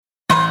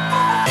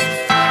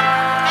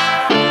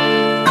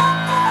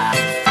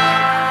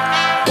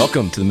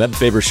Welcome to the Meb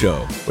Faber Show,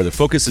 where the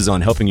focus is on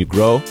helping you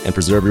grow and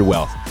preserve your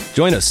wealth.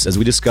 Join us as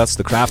we discuss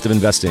the craft of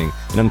investing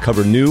and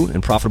uncover new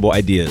and profitable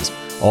ideas,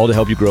 all to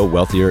help you grow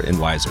wealthier and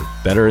wiser.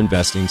 Better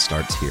investing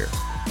starts here.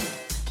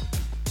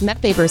 Meb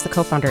Faber is the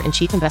co-founder and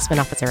chief investment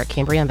officer at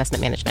Cambria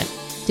Investment Management.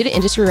 Due to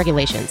industry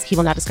regulations, he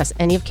will not discuss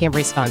any of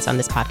Cambria's funds on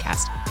this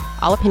podcast.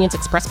 All opinions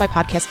expressed by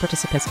podcast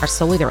participants are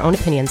solely their own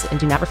opinions and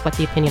do not reflect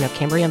the opinion of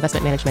Cambria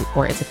Investment Management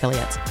or its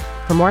affiliates.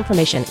 For more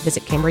information,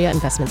 visit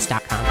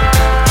CambriaInvestments.com.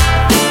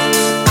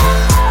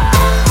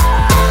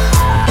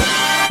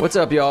 What's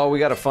up, y'all? We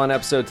got a fun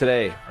episode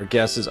today. Our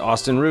guest is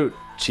Austin Root,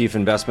 Chief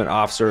Investment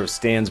Officer of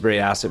Stansberry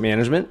Asset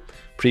Management.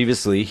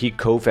 Previously, he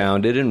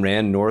co-founded and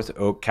ran North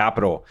Oak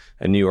Capital,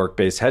 a New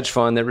York-based hedge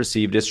fund that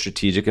received a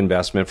strategic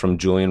investment from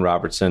Julian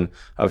Robertson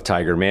of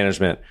Tiger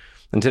Management.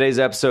 In today's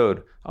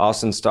episode,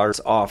 Austin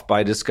starts off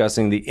by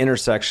discussing the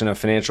intersection of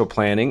financial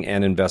planning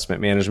and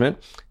investment management.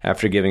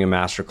 After giving a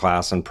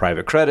masterclass on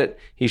private credit,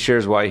 he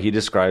shares why he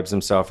describes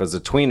himself as a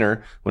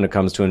tweener when it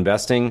comes to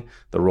investing,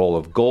 the role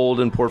of gold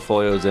in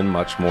portfolios, and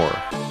much more.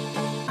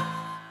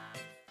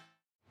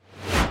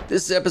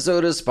 This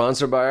episode is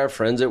sponsored by our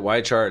friends at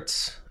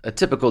YCharts. A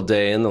typical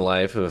day in the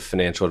life of a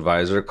financial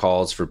advisor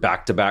calls for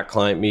back-to-back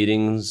client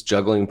meetings,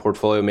 juggling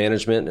portfolio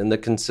management, and the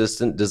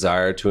consistent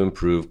desire to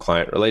improve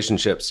client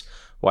relationships.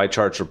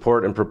 YChart's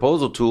report and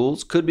proposal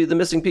tools could be the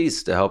missing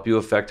piece to help you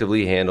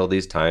effectively handle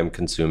these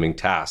time-consuming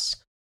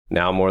tasks.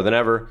 Now more than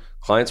ever,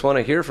 clients want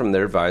to hear from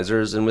their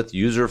advisors, and with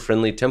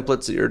user-friendly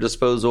templates at your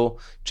disposal,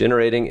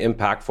 generating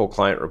impactful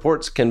client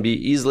reports can be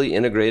easily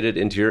integrated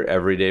into your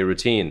everyday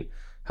routine,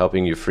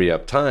 helping you free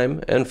up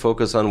time and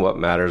focus on what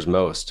matters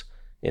most,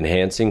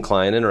 enhancing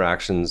client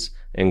interactions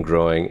and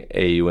growing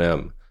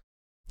AUM.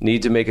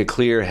 Need to make a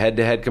clear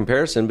head-to-head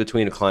comparison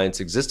between a client's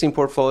existing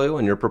portfolio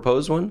and your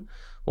proposed one?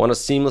 Want a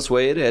seamless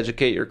way to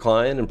educate your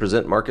client and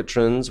present market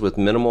trends with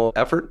minimal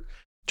effort?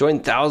 Join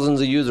thousands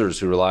of users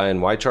who rely on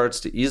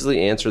YCharts to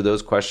easily answer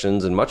those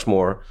questions and much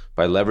more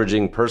by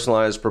leveraging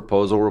personalized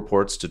proposal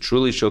reports to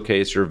truly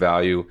showcase your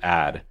value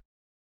add.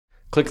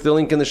 Click the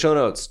link in the show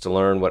notes to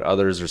learn what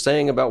others are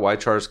saying about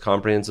YChart's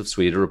comprehensive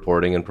suite of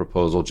reporting and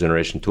proposal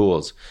generation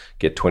tools.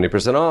 Get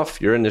 20% off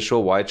your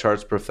initial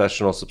YCharts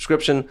professional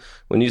subscription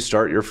when you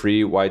start your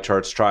free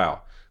YCharts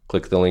trial.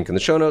 Click the link in the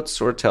show notes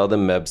or tell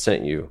them Meb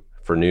sent you.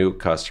 For new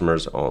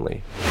customers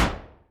only.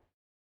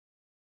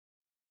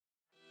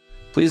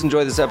 Please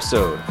enjoy this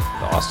episode with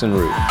Austin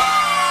Root.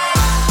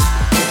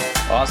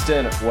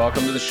 Austin,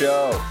 welcome to the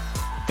show.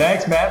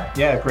 Thanks, Matt.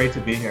 Yeah, great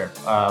to be here.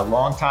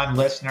 Long-time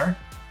listener.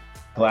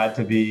 Glad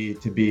to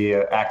be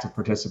an active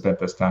participant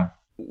this time.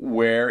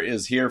 Where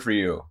is here for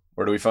you?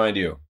 Where do we find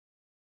you?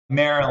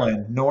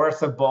 Maryland,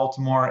 north of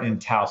Baltimore in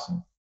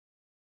Towson.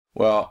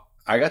 Well,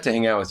 I got to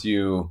hang out with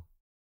you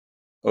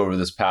over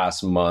this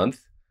past month.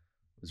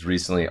 Was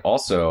recently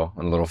also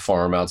on a little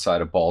farm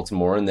outside of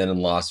Baltimore and then in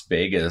Las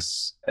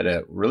Vegas at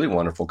a really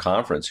wonderful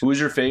conference. Who was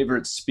your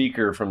favorite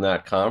speaker from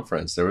that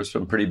conference? There were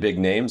some pretty big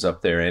names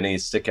up there. Any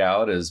stick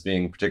out as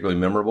being particularly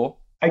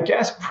memorable? I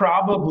guess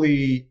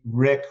probably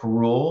Rick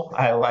Rule.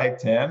 I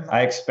liked him.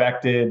 I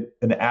expected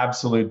an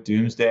absolute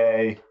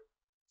doomsday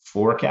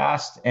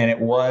forecast, and it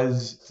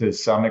was to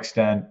some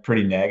extent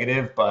pretty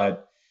negative,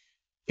 but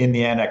in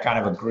the end, I kind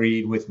of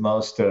agreed with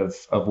most of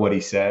what he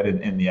said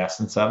in the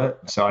essence of it.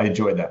 So I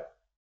enjoyed that.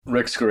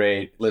 Rick's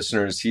great.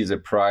 Listeners, he's a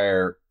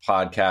prior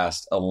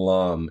podcast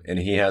alum, and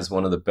he has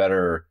one of the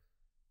better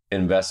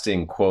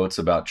investing quotes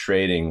about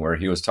trading where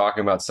he was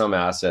talking about some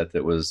asset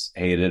that was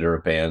hated or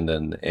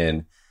abandoned.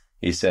 And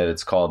he said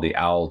it's called the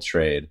owl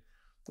trade,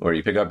 where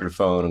you pick up your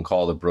phone and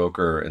call the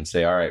broker and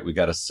say, all right, we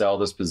got to sell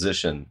this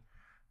position.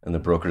 And the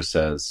broker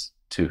says,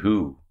 to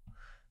who?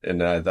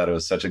 And I thought it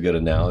was such a good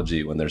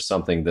analogy when there's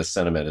something, this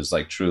sentiment is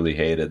like truly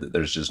hated, that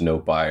there's just no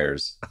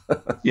buyers.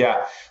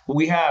 Yeah.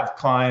 We have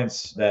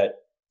clients that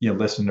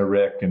listen to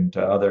Rick and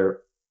to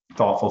other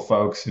thoughtful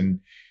folks. And,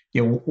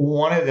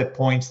 one of the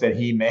points that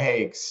he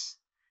makes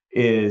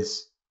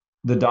is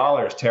the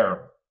dollar is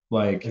terrible.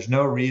 Like there's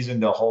no reason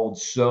to hold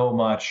so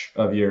much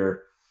of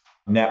your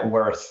net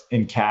worth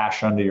in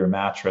cash under your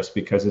mattress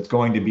because it's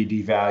going to be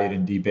devalued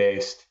and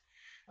debased.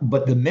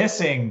 But the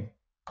missing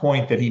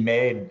point that he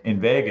made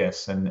in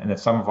Vegas and that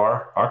some of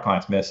our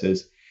clients miss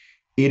is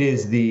it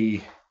is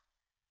the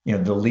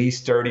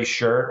least dirty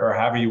shirt, or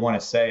however you want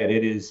to say it.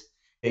 It is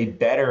a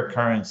better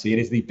currency. It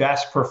is the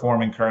best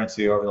performing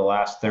currency over the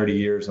last 30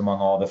 years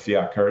among all the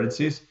fiat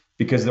currencies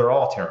because they're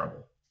all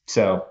terrible.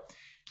 So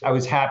I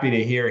was happy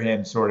to hear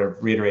him sort of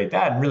reiterate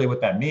that. And really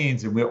what that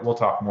means, and we'll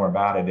talk more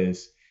about it,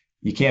 is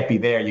you can't be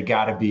there. You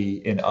got to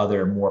be in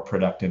other more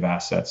productive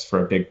assets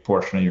for a big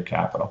portion of your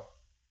capital.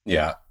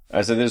 Yeah.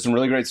 I said there's some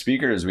really great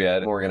speakers. We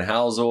had Morgan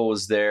Housel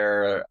was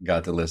there.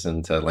 Got to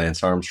listen to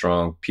Lance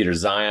Armstrong. Peter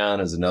Zion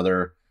is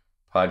another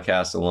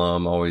podcast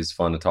alum, always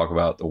fun to talk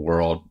about the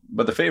world.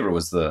 But the favorite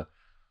was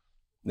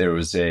there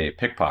was a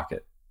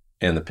pickpocket.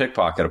 And the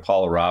pickpocket,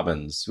 Apollo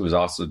Robbins, who was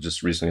also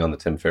just recently on the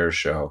Tim Ferriss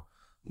show,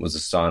 was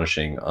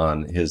astonishing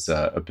on his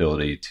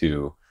ability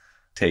to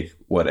take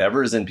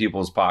whatever is in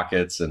people's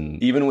pockets.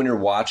 And even when you're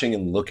watching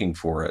and looking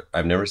for it,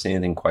 I've never seen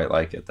anything quite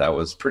like it. That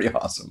was pretty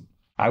awesome.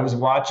 I was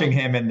watching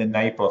him in the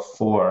night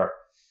before.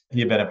 He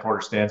had been at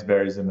Porter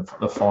Stansberry's in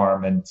the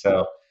farm. And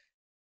so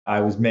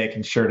I was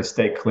making sure to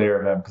stay clear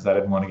of him because I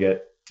didn't want to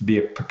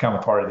become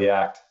a part of the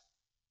act.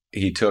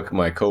 He took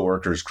my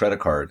coworker's credit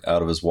card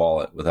out of his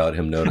wallet without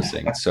him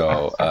noticing.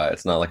 So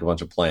it's not like a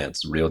bunch of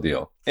plants, real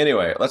deal.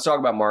 Anyway, let's talk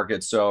about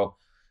markets. So,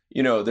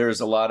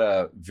 there's a lot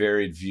of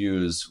varied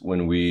views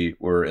when we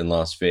were in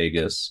Las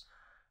Vegas,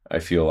 I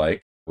feel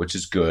like, which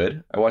is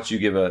good. I watched you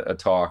give a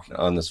talk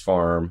on this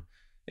farm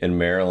in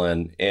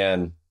Maryland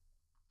and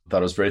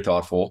thought it was very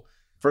thoughtful.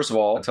 First of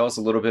all, tell us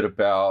a little bit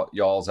about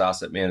y'all's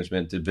asset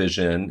management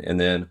division, and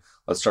then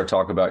let's start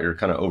talking about your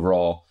kind of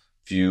overall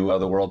view of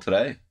the world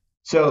today.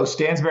 So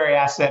Stansberry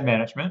Asset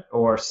Management,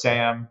 or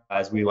SAM,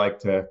 as we like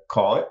to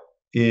call it,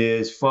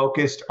 is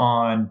focused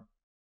on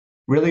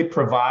really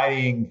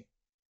providing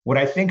what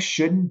I think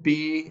shouldn't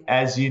be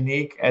as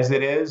unique as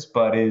it is,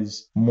 but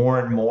is more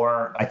and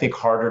more, I think,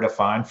 harder to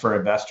find for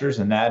investors.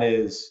 And that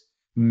is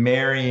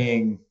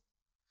marrying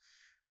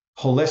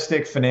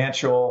holistic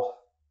financial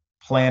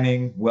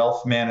planning,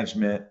 wealth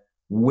management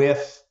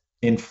with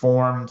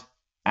informed,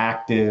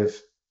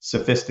 active,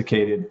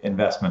 sophisticated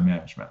investment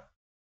management.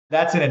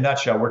 That's in a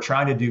nutshell. We're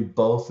trying to do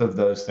both of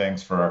those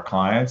things for our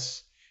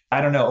clients. I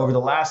don't know, over the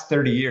last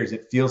 30 years,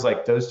 it feels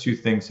like those two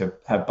things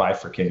have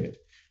bifurcated,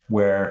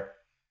 where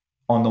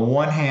on the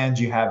one hand,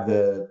 you have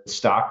the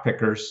stock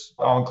pickers,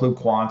 I'll include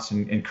quants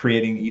and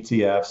creating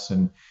ETFs.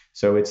 And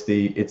so it's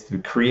the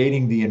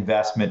creating the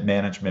investment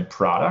management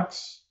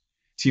products,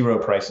 T. Rowe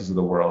Prices of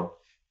the world.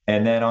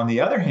 And then on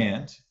the other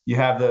hand, you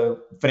have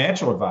the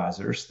financial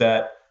advisors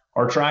that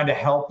are trying to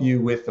help you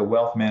with the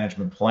wealth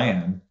management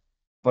plan,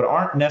 but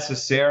aren't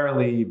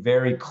necessarily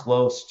very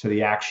close to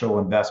the actual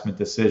investment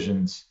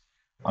decisions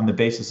on the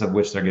basis of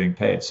which they're getting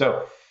paid.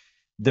 So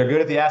they're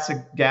good at the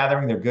asset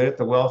gathering, they're good at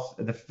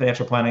the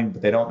financial planning,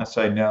 but they don't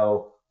necessarily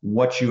know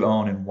what you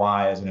own and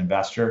why as an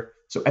investor.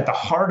 So at the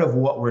heart of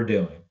what we're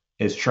doing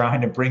is trying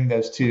to bring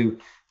those two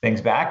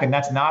things back. And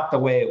that's not the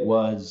way it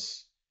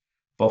was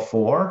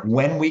before.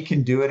 When we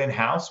can do it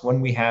in-house,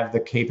 when we have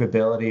the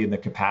capability and the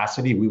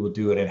capacity, we will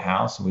do it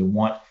in-house. And we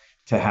want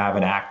to have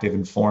an active,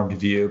 informed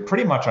view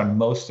pretty much on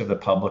most of the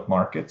public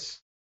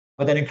markets.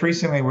 But then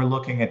increasingly, we're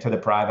looking into the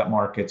private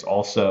markets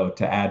also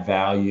to add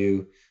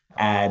value,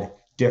 add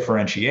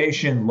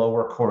differentiation,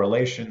 lower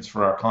correlations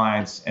for our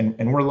clients.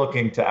 And we're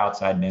looking to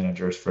outside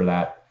managers for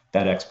that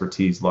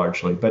expertise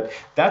largely. But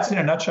that's in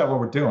a nutshell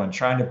what we're doing,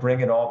 trying to bring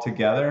it all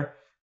together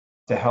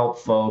to help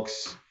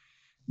folks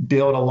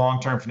build a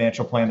long-term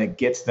financial plan that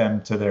gets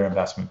them to their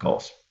investment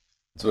goals.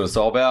 That's what it's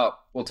all about.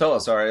 Well, tell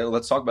us, all right,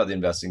 let's talk about the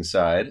investing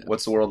side.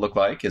 What's the world look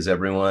like? Is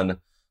everyone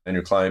in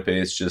your client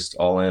base just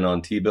all in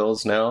on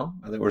T-bills now?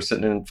 I think we're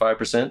sitting in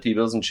 5%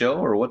 T-bills and chill,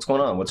 or what's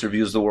going on? What's your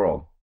views of the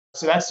world?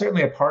 So that's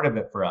certainly a part of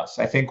it for us.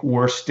 I think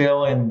we're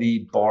still in the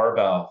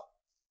barbell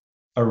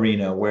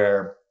arena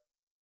where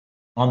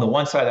on the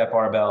one side of that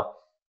barbell,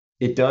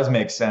 it does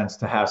make sense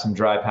to have some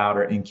dry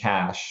powder in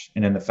cash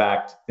and in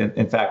fact,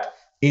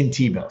 in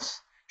T-bills.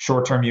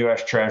 Short-term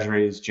U.S.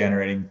 Treasuries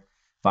generating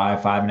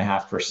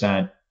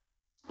 5.5%.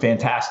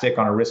 Fantastic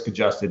on a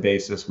risk-adjusted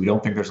basis. We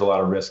don't think there's a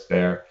lot of risk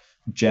there.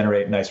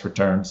 Generate nice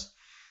returns.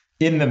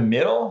 In the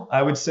middle,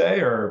 I would say,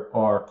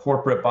 are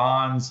corporate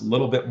bonds, a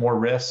little bit more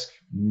risk,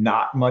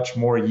 not much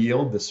more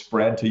yield. The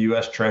spread to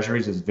U.S.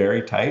 Treasuries is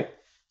very tight.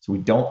 So we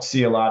don't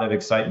see a lot of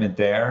excitement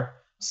there.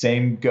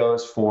 Same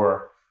goes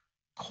for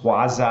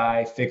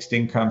quasi fixed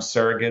income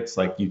surrogates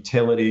like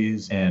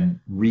utilities and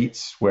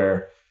REITs,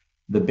 where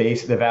the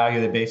value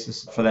of the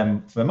basis for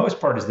them, for the most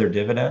part, is their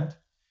dividend.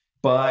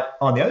 But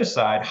on the other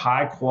side,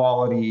 high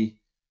quality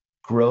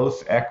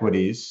growth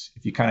equities,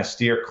 if you kind of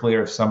steer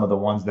clear of some of the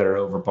ones that are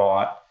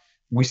overbought,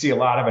 we see a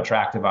lot of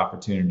attractive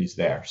opportunities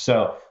there.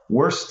 So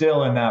we're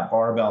still in that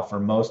barbell for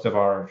most of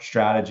our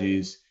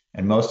strategies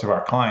and most of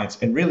our clients.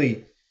 And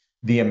really,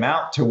 the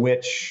amount to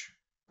which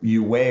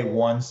you weigh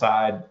one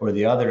side or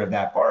the other of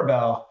that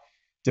barbell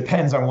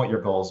depends on what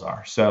your goals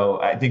are. So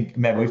I think,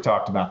 Matt, we've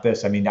talked about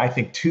this. I mean, I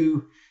think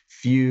too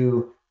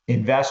few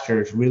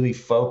investors really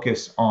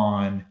focus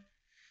on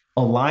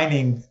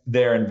aligning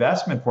their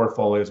investment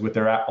portfolios with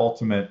their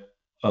ultimate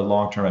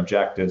long-term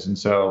objectives. And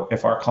so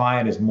if our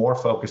client is more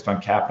focused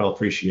on capital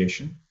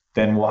appreciation,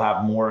 then we'll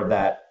have more of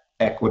that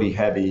equity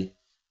heavy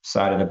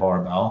side of the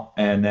barbell.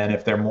 And then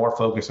if they're more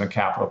focused on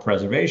capital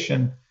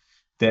preservation,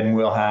 then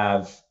we'll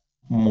have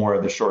more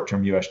of the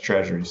short-term U.S.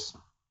 Treasuries.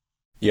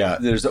 Yeah,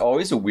 there's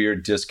always a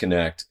weird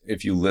disconnect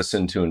if you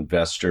listen to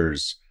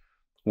investors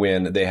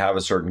when they have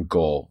a certain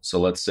goal. So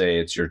let's say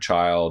it's your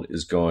child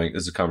is going,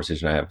 this is a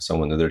conversation I have with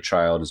someone, that their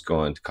child is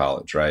going to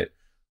college, right?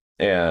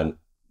 And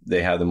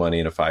they have the money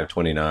in a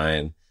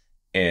 529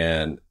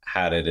 and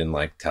had it in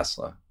like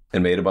Tesla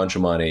and made a bunch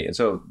of money. And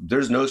so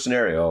there's no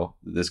scenario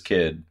this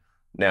kid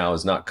now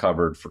is not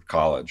covered for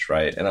college,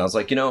 right? And I was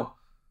like,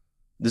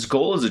 this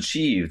goal is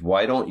achieved.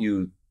 Why don't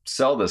you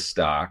sell this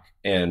stock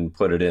and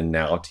put it in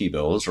now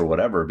T-bills or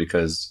whatever?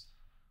 Because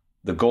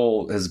the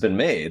goal has been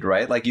made,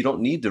 right? Like, you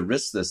don't need to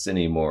risk this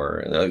anymore.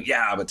 And they're like,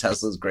 yeah, but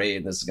Tesla's great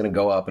and this is going to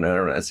go up. And I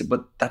don't know. I said,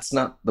 but that's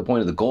not the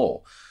point of the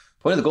goal.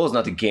 The point of the goal is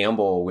not to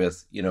gamble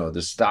with,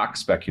 the stock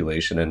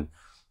speculation and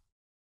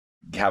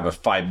have a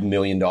 $5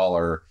 million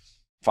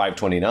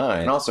 529.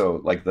 And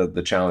also, like,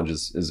 the challenge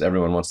is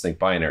everyone wants to think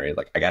binary.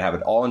 Like, I got to have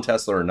it all in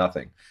Tesla or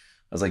nothing.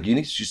 I was like, you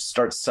need to just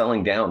start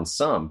selling down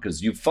some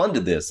because you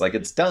funded this, like,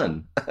 it's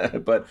done.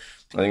 But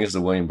I think it's the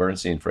William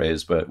Bernstein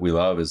phrase, but we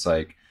love is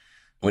like,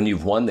 when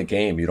you've won the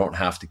game, you don't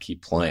have to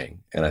keep playing.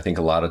 And I think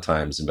a lot of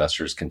times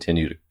investors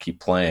continue to keep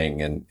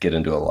playing and get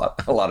into a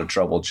lot of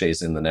trouble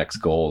chasing the next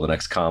goal, the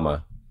next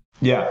comma.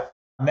 Yeah.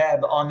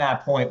 Meb, on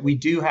that point, we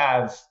do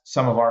have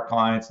some of our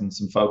clients and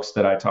some folks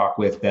that I talk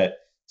with that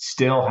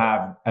still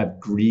have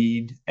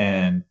greed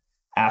and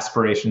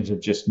aspirations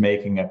of just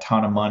making a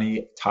ton of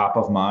money top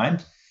of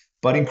mind.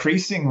 But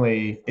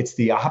increasingly, it's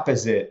the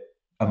opposite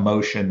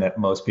emotion that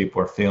most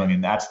people are feeling.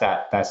 And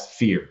that's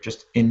fear,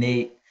 just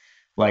innate,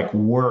 like,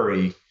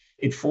 worry.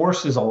 It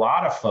forces a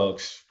lot of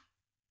folks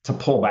to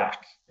pull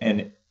back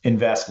and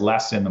invest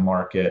less in the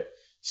market,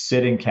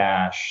 sit in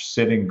cash,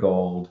 sit in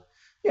gold,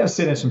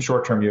 sit in some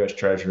short-term US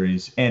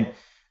treasuries. And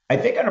I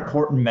think an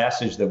important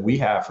message that we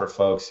have for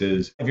folks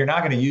is, if you're not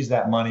going to use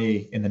that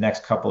money in the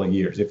next couple of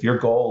years, if your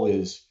goal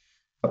is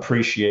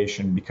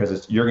appreciation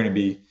because you're going to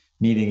be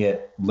needing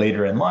it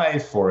later in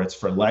life, or it's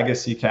for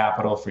legacy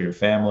capital for your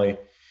family,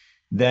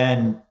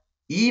 then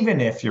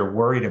even if you're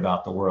worried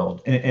about the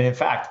world, and in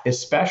fact,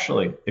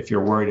 especially if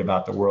you're worried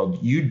about the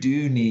world, you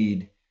do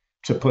need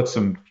to put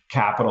some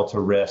capital to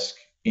risk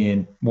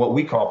in what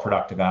we call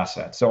productive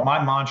assets. So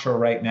my mantra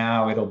right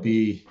now, it'll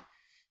be,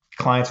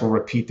 clients will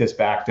repeat this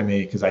back to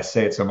me because I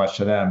say it so much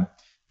to them.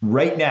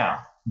 Right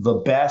now, the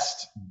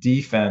best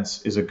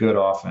defense is a good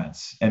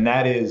offense. And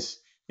that is,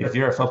 if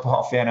you're a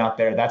football fan out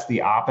there, that's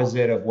the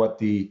opposite of what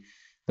the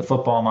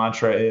football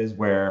mantra is,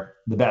 where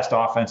the best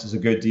offense is a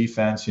good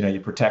defense. You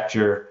protect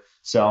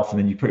yourself and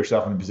then you put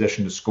yourself in a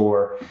position to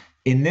score.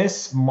 In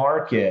this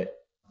market,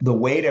 the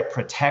way to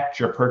protect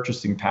your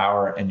purchasing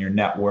power and your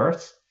net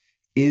worth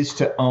is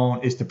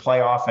to play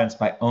offense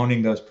by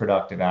owning those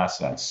productive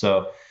assets.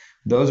 So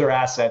those are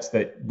assets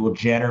that will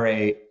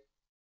generate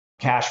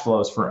cash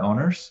flows for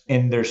owners.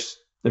 And there's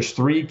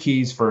three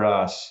keys for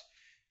us.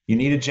 You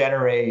need to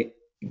generate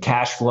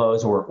cash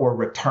flows or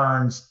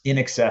returns in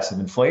excess of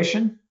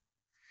inflation,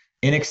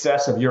 in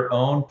excess of your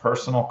own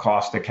personal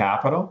cost of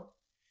capital.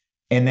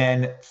 And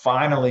then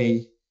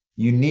finally,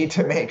 you need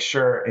to make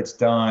sure it's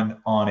done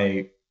on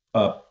a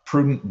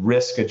prudent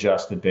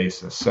risk-adjusted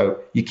basis. So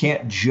you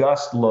can't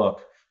just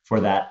look for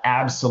that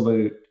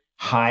absolute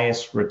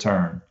highest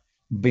return,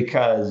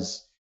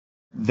 because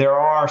there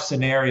are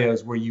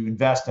scenarios where you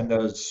invest in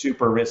those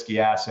super risky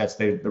assets.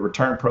 The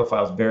return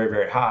profile is very,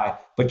 very high,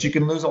 but you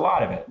can lose a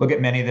lot of it. Look at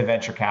many of the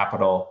venture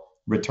capital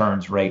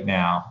returns right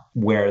now,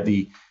 where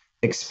the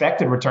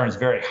expected return is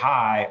very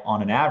high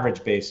on an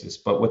average basis,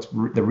 but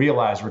the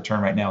realized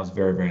return right now is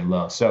very, very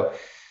low. So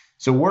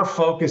we're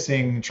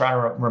trying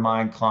to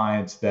remind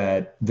clients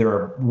that there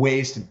are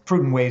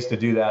prudent ways to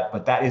do that,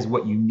 but that is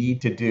what you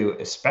need to do,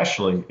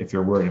 especially if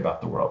you're worried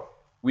about the world.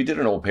 We did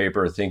an old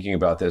paper thinking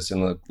about this,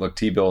 and look,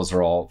 T-bills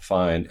are all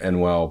fine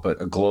and well,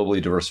 but a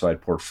globally diversified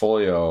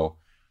portfolio,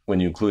 when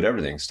you include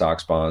everything,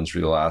 stocks, bonds,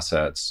 real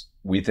assets,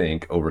 we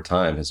think over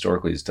time,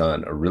 historically, has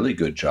done a really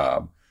good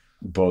job,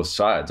 both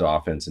sides,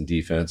 offense and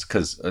defense,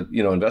 because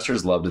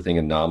investors love to think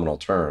in nominal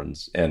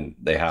terms, and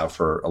they have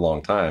for a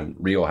long time.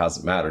 Real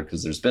hasn't mattered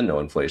because there's been no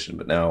inflation,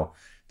 but now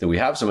that we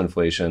have some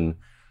inflation,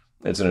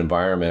 it's an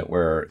environment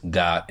where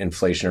that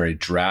inflationary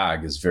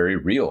drag is very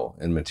real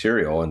and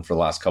material, and for the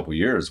last couple of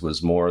years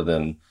was more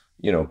than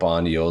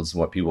bond yields and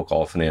what people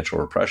call financial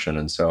repression.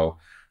 And so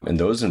in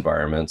those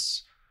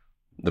environments,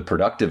 the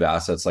productive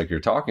assets like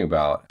you're talking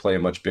about play a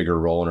much bigger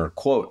role and are,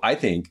 quote, I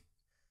think,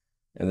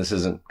 and this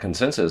isn't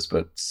consensus,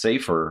 but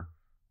safer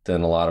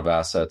than a lot of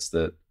assets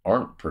that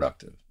aren't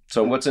productive.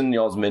 So what's in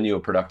y'all's menu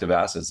of productive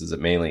assets? Is it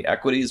mainly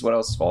equities? What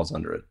else falls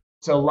under it?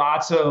 So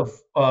lots of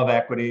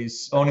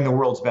equities, owning the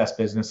world's best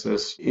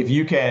businesses. If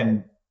you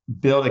can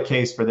build a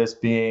case for this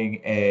being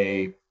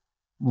a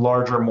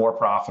larger, more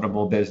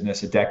profitable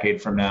business a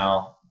decade from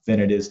now than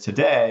it is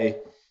today,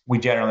 we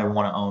generally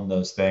want to own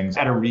those things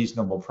at a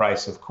reasonable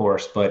price, of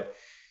course. But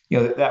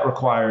that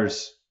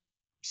requires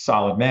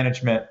solid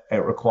management.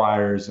 It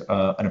requires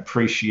an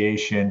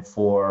appreciation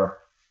for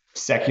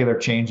secular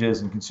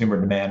changes in consumer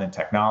demand and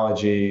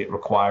technology. It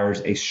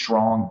requires a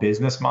strong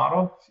business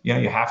model.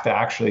 You have to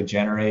actually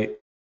generate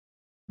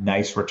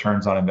nice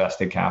returns on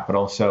invested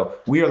capital. So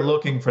we are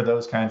looking for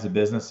those kinds of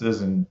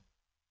businesses, and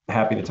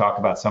happy to talk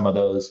about some of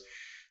those.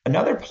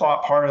 Another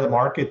part of the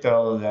market,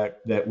 though,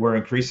 that we're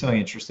increasingly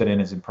interested in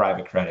is in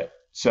private credit.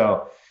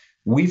 So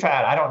we've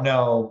had, I don't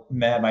know,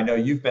 Meb, I know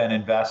you've been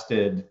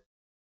invested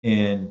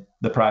in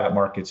the private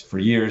markets for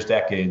years,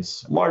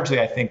 decades, largely,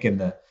 I think, in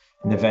the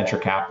venture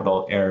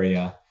capital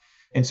area.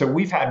 And so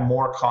we've had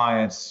more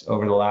clients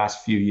over the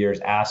last few years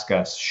ask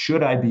us,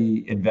 should I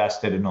be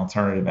invested in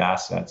alternative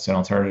assets and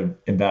alternative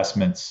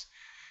investments?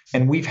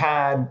 And we've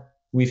had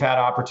we've had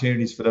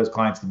opportunities for those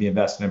clients to be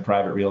invested in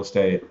private real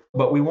estate.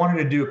 But we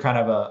wanted to do kind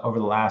of over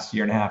the last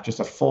year and a half, just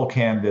a full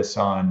canvas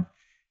on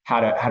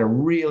how to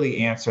really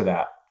answer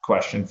that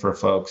question for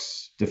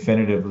folks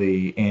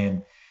definitively.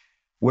 And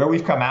where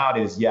we've come out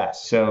is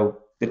yes. So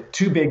the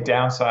two big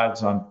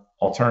downsides on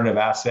alternative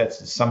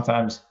assets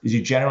is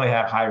you generally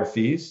have higher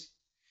fees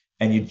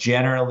and you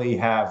generally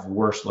have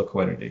worse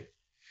liquidity.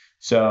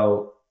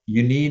 So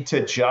you need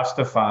to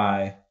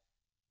justify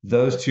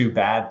those two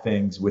bad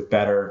things with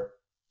better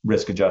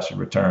risk-adjusted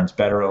returns,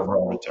 better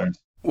overall returns.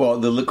 Well,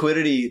 the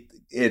liquidity,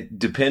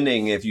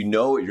 depending if you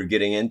know what you're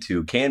getting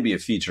into, can be a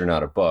feature,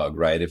 not a bug,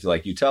 right? If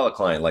like you tell a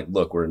client, like,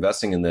 look, we're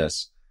investing in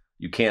this,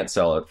 you can't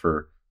sell it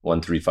for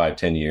 1, 3, 5,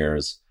 10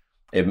 years.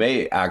 It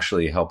may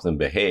actually help them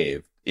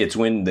behave. It's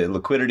when the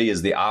liquidity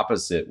is the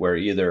opposite, where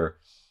either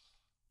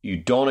you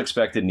don't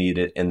expect to need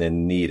it and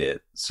then need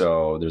it.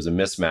 So there's a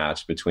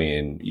mismatch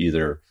between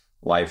either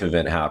life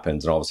event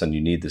happens and all of a sudden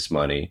you need this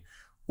money,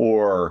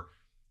 or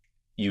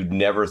you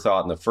never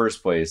thought in the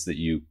first place that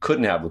you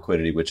couldn't have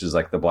liquidity, which is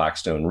like the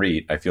Blackstone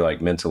REIT. I feel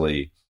like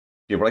mentally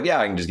people are like, yeah,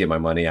 I can just get my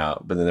money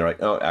out. But then they're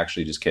like, oh,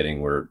 actually just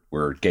kidding.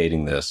 We're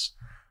gating this.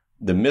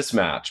 The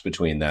mismatch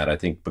between that, I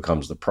think,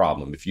 becomes the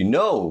problem. If you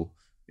know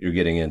you're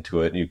getting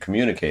into it and you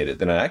communicate it,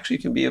 then it actually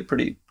can be a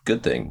pretty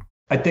good thing.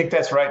 I think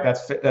that's right.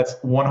 That's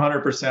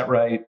 100%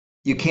 right.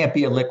 You can't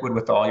be illiquid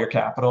with all your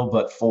capital,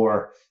 but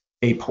for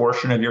a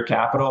portion of your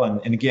capital.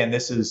 And again,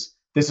 this is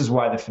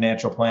why the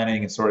financial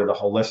planning and sort of the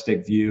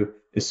holistic view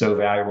is so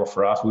valuable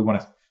for us. We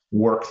want to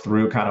work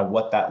through kind of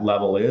what that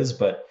level is.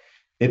 But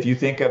if you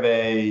think of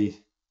an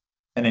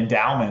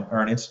endowment or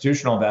an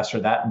institutional investor,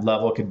 that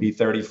level could be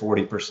 30,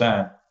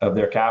 40% of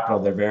their capital.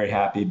 They're very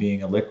happy being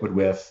illiquid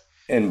with.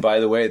 And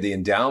by the way, the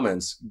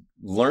endowments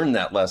learned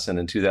that lesson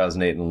in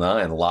 2008 and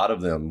 2009. A lot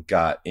of them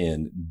got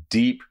in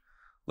deep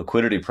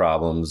liquidity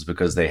problems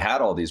because they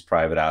had all these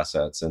private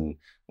assets. And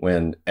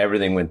when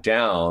everything went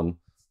down,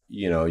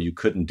 you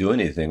couldn't do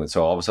anything.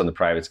 So all of a sudden the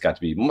privates got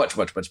to be much,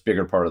 much, much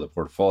bigger part of the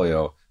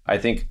portfolio. I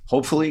think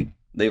hopefully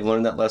they've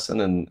learned that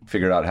lesson and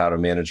figured out how to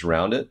manage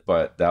around it.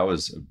 But that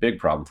was a big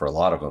problem for a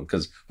lot of them,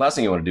 because last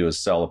thing you want to do is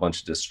sell a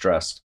bunch of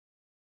distressed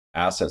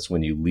assets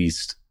when you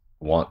least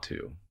want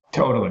to.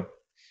 Totally.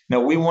 No,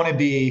 we want to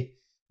be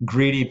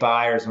greedy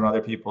buyers when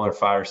other people are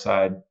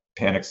fireside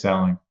panic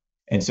selling.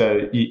 And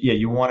so,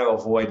 you want to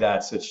avoid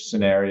that such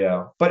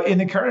scenario. But in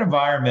the current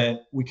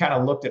environment, we kind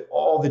of looked at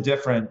all the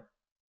different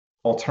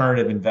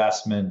alternative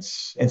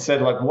investments and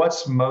said, like,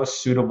 what's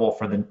most suitable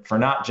for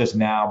not just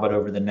now, but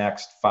over the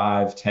next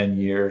 5, 10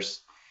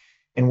 years.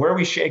 And where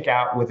we shake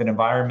out with an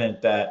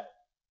environment that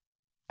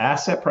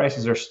asset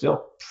prices are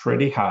still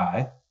pretty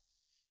high,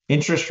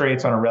 interest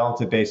rates on a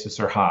relative basis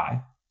are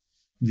high,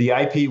 the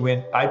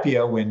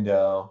IPO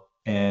window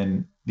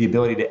and the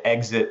ability to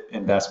exit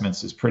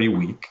investments is pretty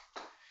weak.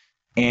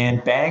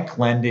 And bank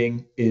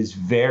lending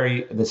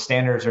the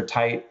standards are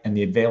tight and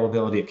the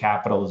availability of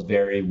capital is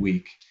very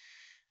weak.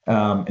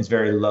 Is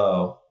very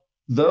low.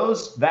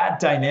 That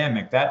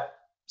dynamic, that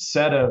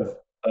set of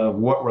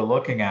what we're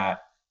looking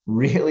at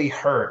really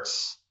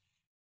hurts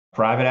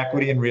private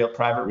equity and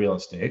private real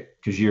estate,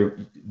 because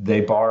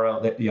they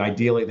borrow.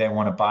 Ideally, they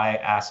want to buy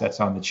assets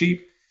on the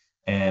cheap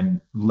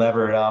and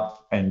lever it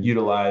up and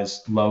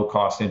utilize low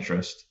cost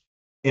interest.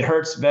 It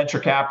hurts venture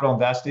capital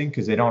investing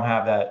because they don't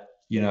have that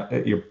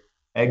your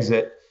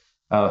exit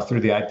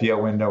through the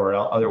IPO window or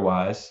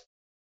otherwise.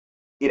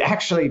 It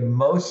actually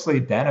mostly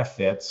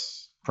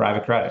benefits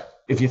private credit.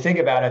 If you think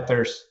about it,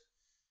 there's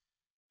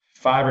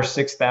 5,000 or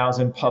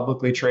 6,000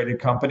 publicly traded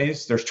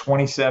companies. There's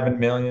 27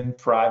 million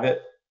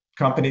private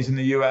companies in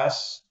the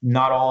US.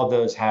 Not all of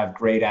those have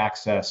great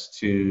access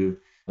to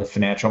the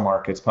financial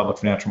markets, public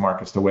financial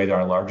markets, the way that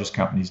our largest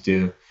companies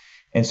do.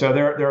 And so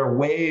there are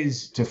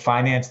ways to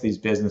finance these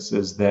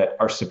businesses that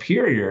are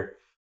superior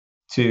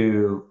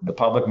to the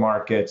public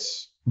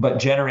markets, but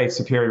generate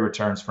superior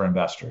returns for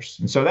investors.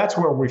 And so that's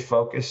where we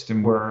focused,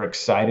 and we're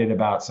excited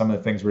about some of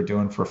the things we're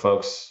doing for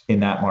folks in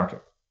that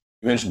market.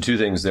 You mentioned two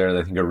things there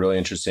that I think are really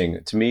interesting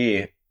to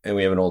me, and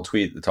we have an old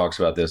tweet that talks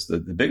about this. The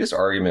biggest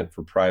argument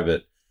for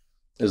private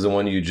is the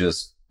one you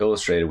just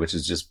illustrated, which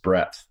is just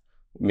breadth,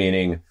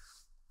 meaning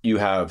you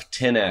have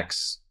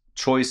 10x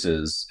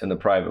choices in the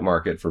private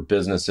market for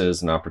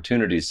businesses and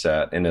opportunity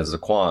set. And as a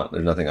quant,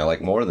 there's nothing I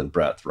like more than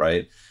breadth,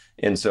 right?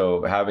 And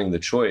so having the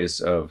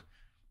choice of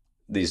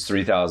these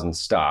 3,000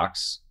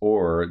 stocks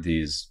or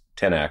these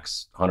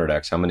 10x,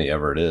 100x, how many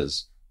ever it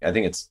is, I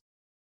think it's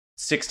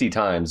 60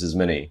 times as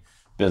many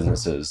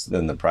businesses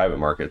than the private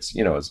markets,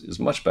 is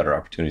much better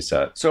opportunity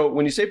set. So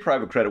when you say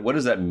private credit, what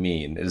does that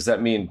mean? Does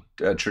that mean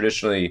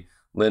traditionally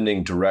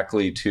lending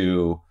directly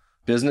to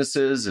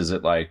businesses? Is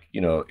it like,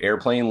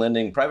 airplane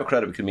lending? Private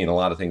credit could mean a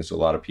lot of things to a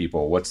lot of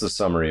people. What's the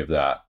summary of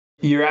that?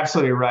 You're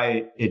absolutely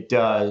right. It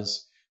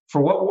does.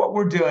 For what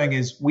we're doing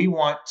is we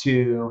want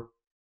to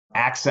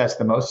access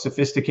the most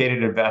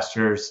sophisticated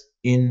investors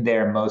in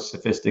their most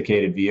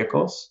sophisticated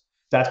vehicles.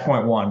 That's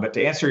point one. But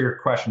to answer your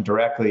question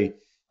directly,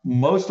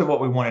 most of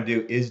what we want to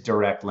do is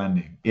direct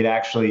lending. It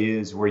actually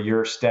is where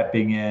you're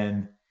stepping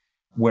in,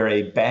 where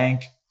a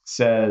bank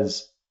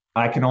says,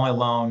 I can only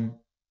loan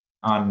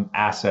on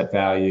asset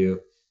value.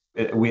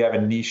 We have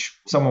a niche,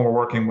 someone we're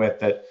working with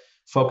that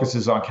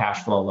focuses on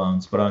cash flow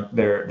loans, but on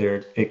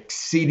they're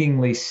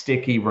exceedingly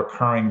sticky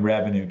recurring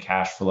revenue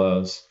cash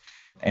flows.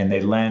 And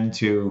they lend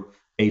to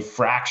a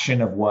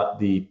fraction of what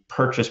the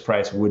purchase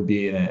price would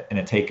be in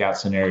a takeout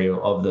scenario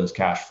of those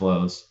cash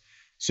flows.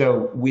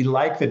 So we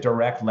like the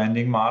direct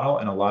lending model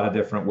in a lot of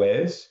different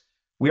ways.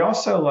 We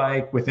also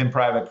like within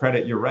private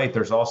credit, you're right,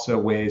 there's also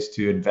ways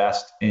to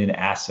invest in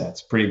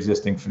assets,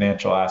 pre-existing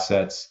financial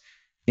assets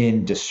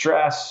in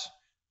distress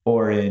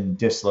or in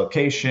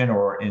dislocation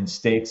or in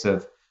states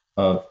of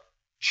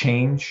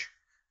change.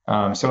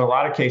 So in a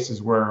lot of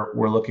cases,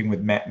 we're looking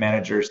with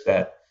managers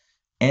that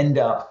end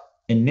up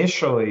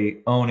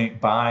initially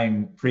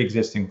buying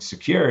pre-existing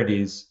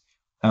securities,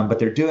 but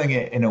they're doing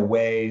it in a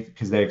way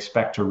because they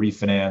expect to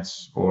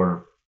refinance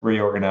or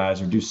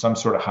reorganize or do some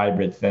sort of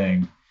hybrid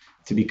thing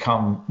to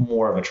become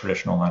more of a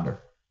traditional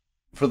lender.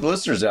 For the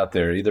listeners out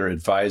there, either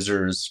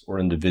advisors or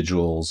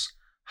individuals,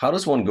 how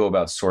does one go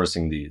about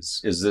sourcing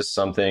these? Is this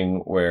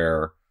something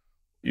where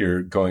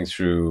you're going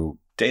through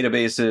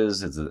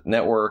databases? Is it a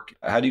network?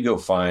 How do you go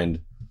find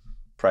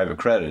private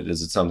credit?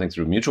 Is it something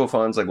through mutual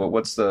funds? Like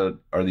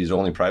are these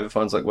only private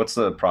funds? Like what's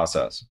the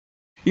process?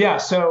 Yeah,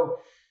 so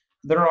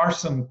there are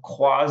some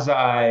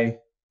quasi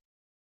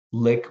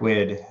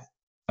liquid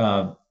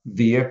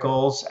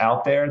vehicles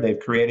out there they've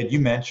created. You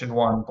mentioned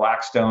one.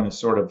 Blackstone has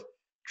sort of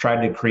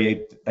tried to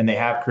create, and they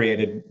have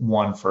created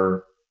one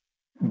for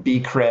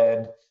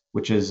BCred,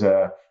 which is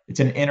it's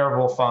an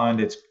interval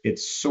fund.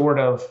 It's sort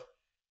of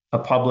a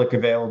public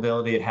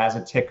availability. It has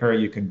a ticker.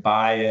 You can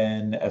buy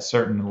in a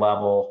certain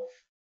level.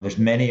 There's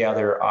many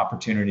other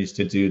opportunities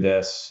to do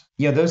this.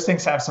 Those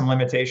things have some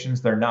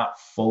limitations. They're not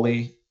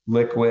fully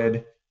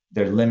liquid.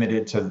 They're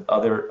limited to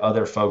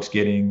other folks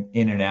getting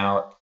in and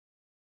out.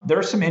 There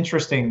are some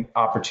interesting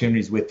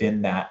opportunities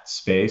within that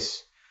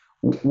space.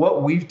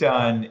 What we've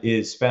done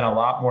is spend a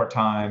lot more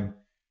time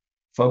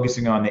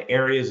focusing on the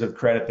areas of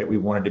credit that we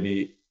wanted to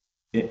be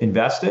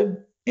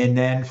invested, and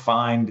then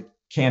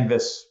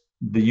canvas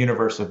the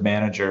universe of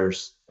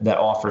managers that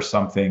offer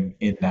something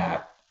in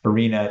that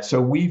arena. So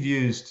we've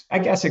used, I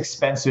guess,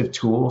 expensive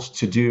tools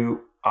to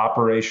do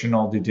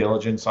operational due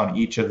diligence on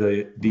each of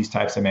these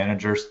types of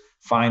managers,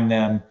 find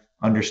them,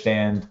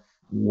 understand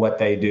what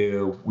they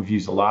do. We've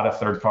used a lot of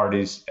third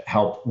parties to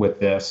help with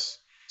this.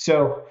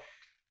 So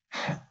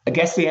I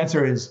guess the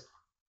answer is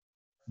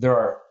there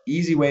are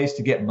easy ways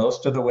to get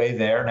most of the way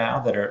there now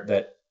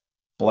that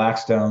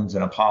Blackstones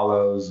and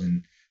Apollos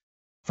and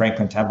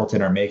Franklin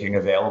Templeton are making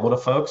available to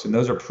folks. And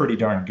those are pretty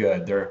darn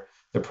good. They're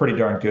pretty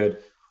darn good.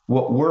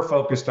 What we're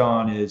focused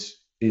on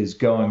is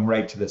going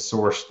right to the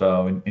source,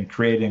 though, and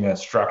creating a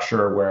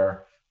structure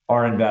where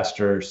our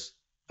investors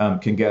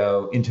can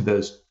go into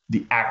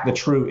the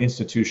true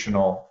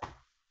institutional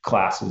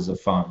classes of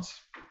funds.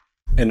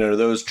 And are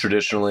those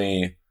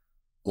traditionally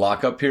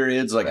lockup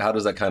periods? Like, how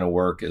does that kind of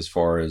work as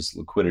far as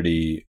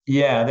liquidity?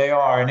 Yeah, they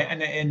are.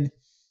 And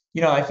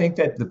I think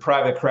that the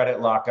private credit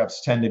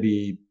lockups tend to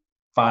be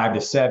 5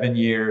 to 7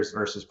 years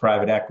versus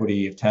private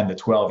equity of 10 to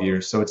 12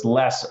 years. So it's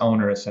less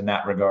onerous in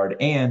that regard.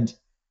 And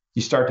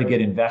you start to get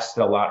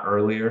invested a lot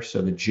earlier.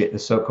 So the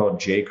so-called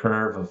J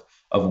curve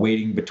of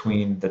waiting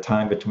between the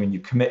time between you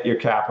commit your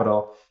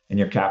capital and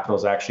your capital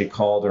is actually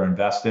called or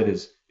invested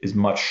is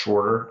much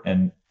shorter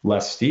and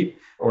less steep,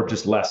 or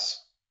just less,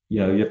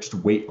 you have to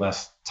wait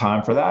less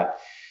time for that.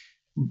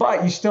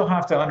 But you still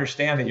have to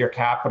understand that your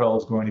capital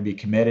is going to be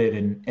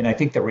committed. And I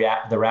think the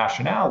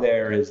rationale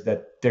there is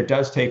that there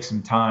does take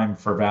some time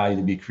for value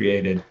to be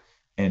created.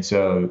 And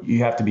so you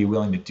have to be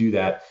willing to do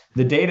that.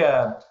 The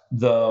data,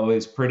 though,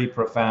 is pretty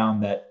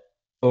profound that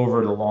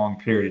over the long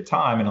period of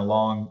time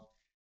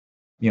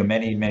and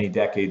many, many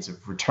decades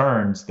of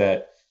returns,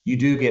 that you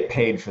do get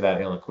paid for that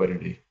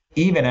illiquidity,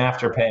 even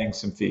after paying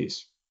some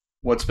fees.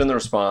 What's been the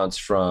response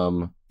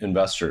from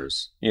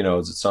investors?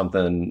 Is it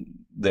something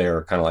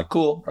they're kind of like,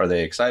 cool? Are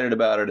they excited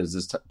about it? Is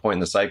this point in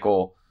the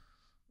cycle?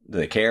 Do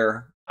they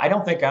care? I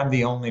don't think I'm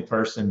the only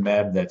person,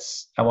 Meb,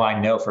 I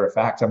know for a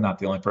fact I'm not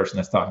the only person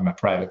that's talking about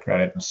private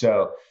credit. And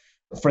so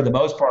for the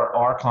most part,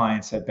 our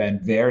clients have been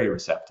very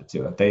receptive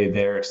to it.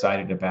 They're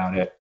excited about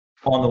it.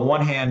 On the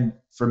one hand,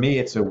 for me,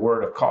 it's a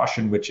word of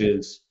caution, which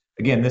is,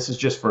 again, this is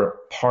just for a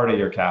part of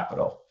your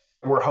capital.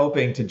 We're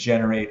hoping to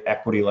generate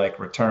equity-like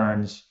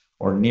returns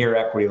or near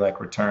equity-like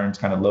returns,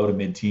 kind of low to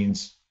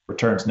mid-teens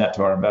returns net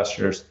to our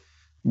investors,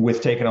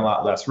 with taking a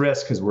lot less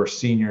risk because we're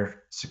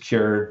senior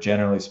secured,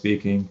 generally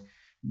speaking.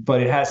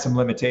 But it has some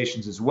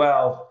limitations as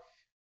well.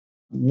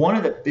 One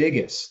of the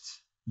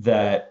biggest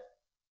that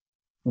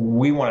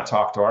we want to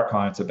talk to our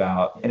clients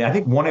about, and I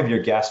think one of your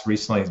guests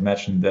recently has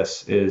mentioned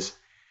this, is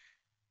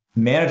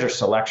manager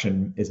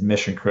selection is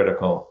mission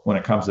critical when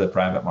it comes to the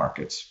private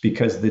markets,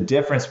 because the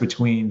difference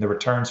between the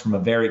returns from a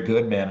very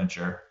good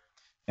manager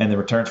and the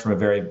returns from a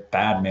very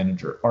bad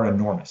manager are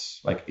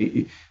enormous. Like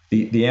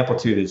the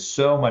amplitude is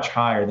so much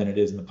higher than it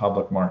is in the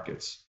public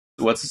markets.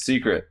 What's the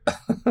secret?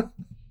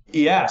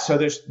 Yeah, so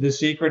the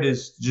secret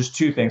is just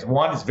two things.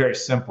 One is very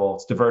simple.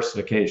 It's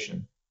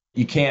diversification.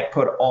 You can't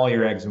put all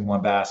your eggs in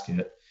one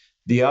basket.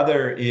 The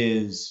other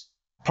is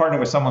partnering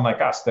with someone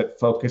like us that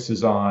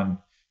focuses on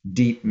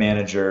deep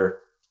manager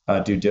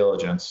due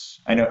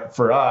diligence. I know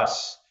for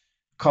us,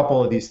 a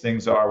couple of these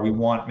things are we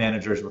want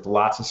managers with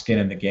lots of skin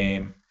in the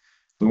game.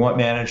 We want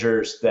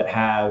managers that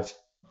have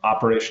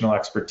operational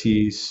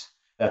expertise.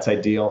 That's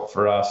ideal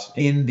for us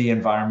in the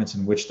environments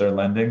in which they're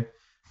lending.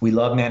 We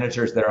love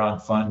managers that are on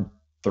fund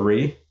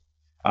 3,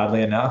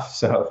 oddly enough.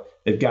 So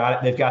they've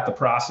got the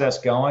process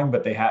going,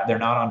 but they're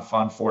not on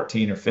fund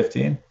 14 or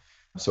 15.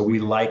 So we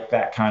like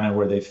that kind of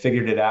where they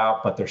figured it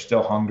out, but they're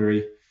still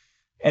hungry.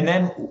 And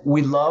then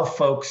we love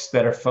folks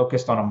that are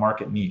focused on a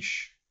market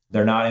niche.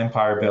 They're not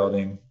empire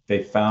building.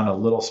 They found a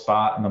little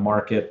spot in the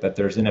market that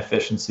there's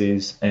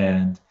inefficiencies,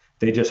 and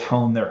they just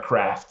hone their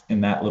craft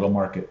in that little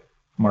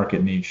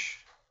market niche.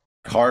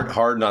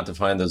 Hard not to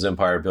find those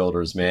empire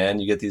builders, man.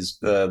 You get these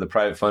the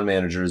private fund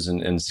managers,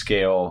 and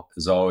scale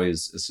is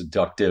always a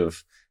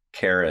seductive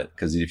carrot,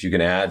 because if you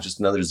can add just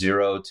another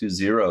 0, 2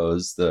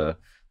 zeros, the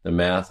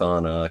math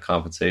on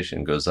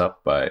compensation goes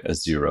up by a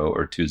 0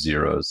 or 2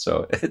 zeros.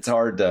 So it's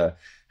hard to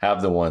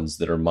have the ones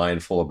that are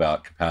mindful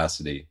about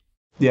capacity.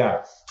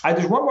 Yeah.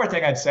 There's one more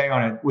thing I'd say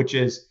on it, which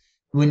is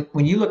when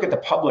you look at the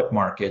public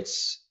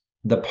markets,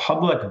 the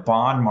public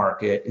bond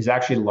market is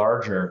actually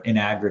larger in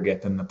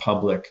aggregate than the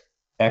public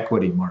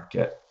equity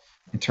market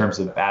in terms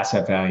of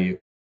asset value.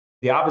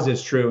 The opposite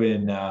is true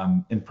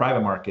in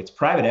private markets.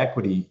 Private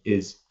equity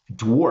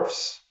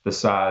dwarfs the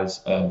size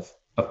of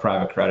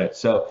private credit.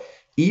 So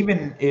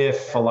even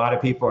if a lot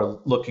of people are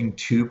looking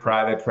to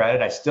private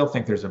credit, I still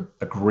think there's a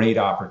great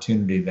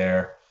opportunity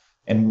there,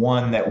 and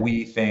one that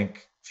we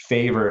think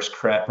favors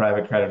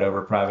private credit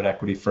over private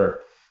equity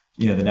for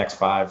the next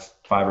five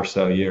or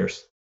so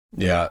years.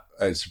 Yeah,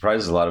 it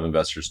surprises a lot of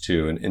investors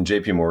too. And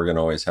JP Morgan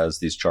always has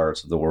these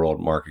charts of the world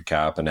market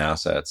cap and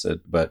assets.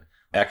 But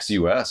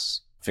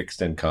ex-US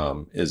fixed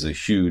income is a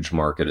huge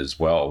market as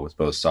well, with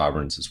both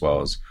sovereigns as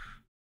well as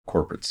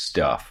corporate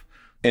stuff.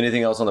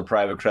 Anything else on the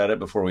private credit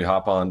before we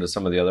hop on to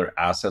some of the other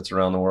assets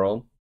around the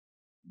world?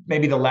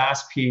 Maybe the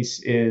last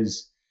piece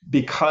is,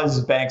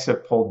 because banks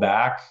have pulled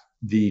back,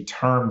 the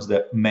terms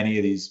that many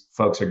of these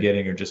folks are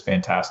getting are just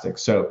fantastic.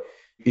 So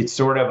it's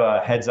sort of a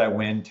heads I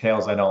win,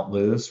 tails I don't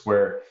lose,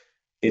 where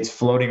it's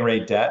floating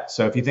rate debt.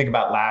 So if you think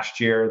about last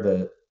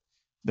year,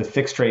 the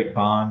fixed rate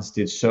bonds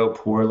did so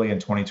poorly in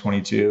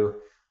 2022.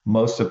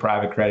 Most of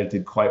private credit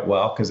did quite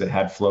well because it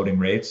had floating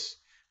rates,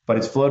 but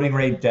it's floating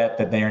rate debt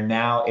that they are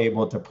now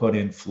able to put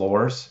in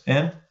floors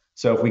in.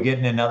 So if we get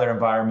in another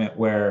environment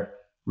where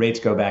rates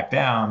go back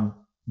down,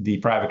 the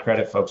private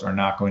credit folks are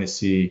not going to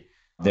see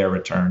their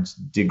returns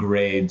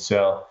degrade.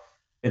 So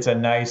it's a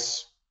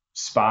nice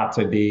spot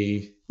to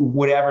be,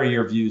 whatever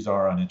your views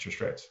are on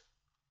interest rates.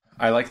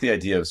 I like the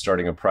idea of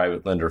starting a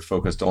private lender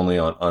focused only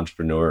on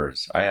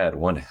entrepreneurs. I had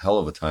one hell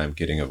of a time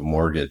getting a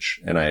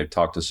mortgage, and I've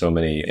talked to so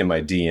many in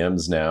my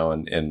DMs now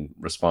and in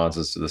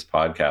responses to this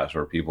podcast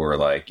where people are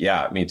like,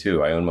 yeah, me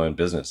too. I own my own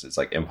business. It's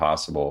like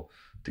impossible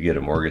to get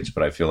a mortgage,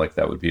 but I feel like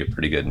that would be a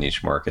pretty good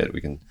niche market.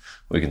 We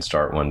can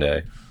start one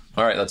day.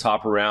 All right, let's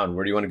hop around.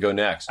 Where do you want to go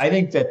next? I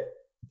think that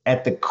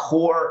at the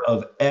core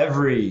of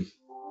every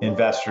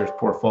investor's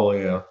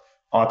portfolio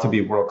ought to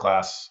be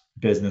world-class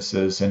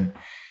businesses. And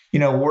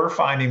we're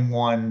finding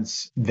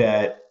ones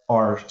that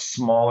are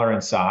smaller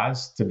in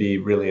size to be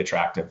really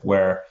attractive,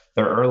 where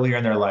they're earlier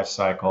in their life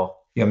cycle.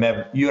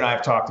 Mev, you and I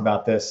have talked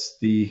about this,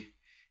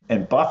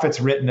 and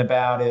Buffett's written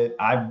about it.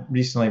 I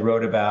recently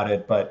wrote about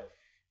it, but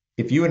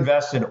if you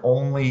invested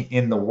only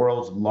in the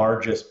world's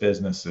largest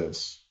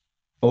businesses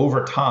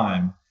over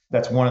time,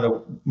 that's one of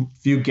the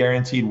few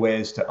guaranteed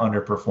ways to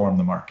underperform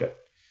the market.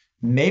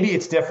 Maybe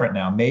it's different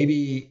now.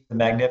 Maybe the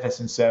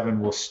Magnificent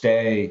Seven will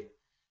stay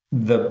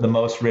the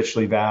most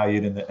richly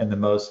valued and the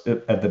most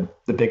the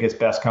biggest,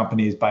 best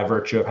companies by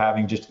virtue of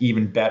having just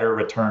even better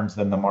returns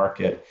than the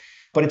market.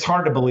 But it's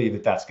hard to believe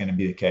that that's going to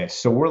be the case.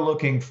 So we're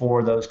looking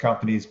for those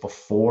companies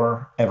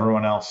before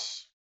everyone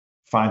else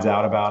finds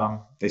out about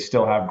them. They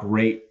still have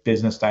great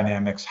business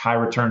dynamics, high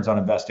returns on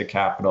invested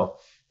capital,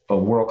 but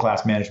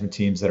world-class management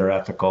teams that are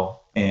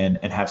ethical and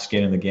have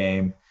skin in the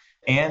game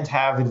and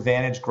have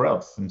advantage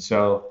growth. And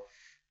so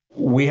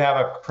we have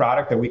a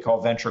product that we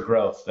call venture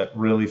growth that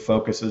really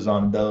focuses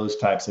on those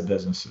types of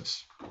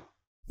businesses.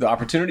 The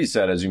opportunity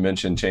set, as you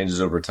mentioned,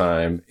 changes over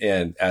time.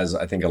 And as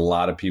I think a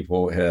lot of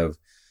people have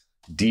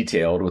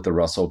detailed, with the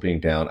Russell being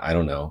down, I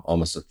don't know,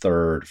 almost a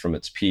third from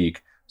its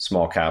peak.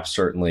 Small caps,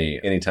 certainly,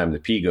 anytime the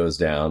P goes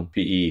down,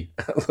 PE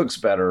looks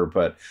better,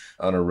 but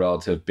on a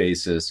relative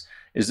basis.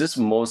 Is this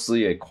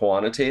mostly a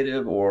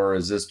quantitative, or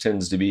is this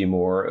tends to be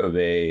more of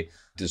a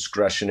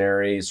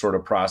discretionary sort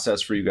of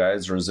process for you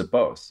guys, or is it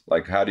both?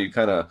 Like, how do you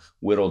kind of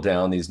whittle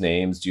down these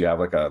names? Do you have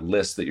like a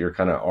list that you're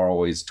kind of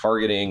always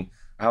targeting?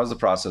 How does the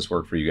process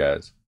work for you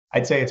guys?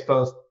 I'd say it's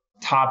both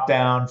top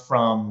down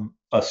from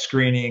a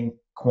screening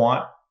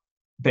quant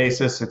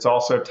basis. It's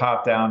also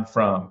top down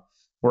from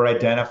we're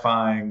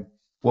identifying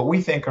what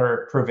we think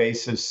are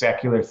pervasive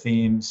secular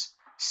themes,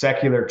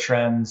 secular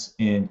trends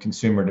in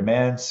consumer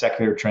demand,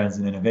 secular trends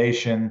in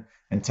innovation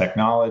and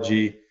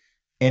technology.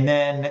 And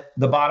then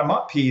the bottom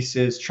up piece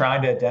is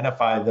trying to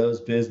identify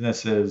those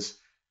businesses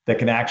that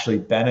can actually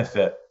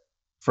benefit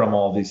from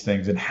all these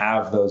things and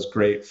have those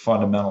great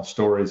fundamental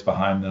stories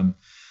behind them.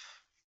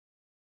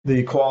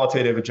 The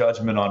qualitative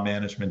judgment on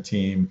management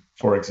team,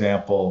 for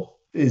example,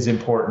 is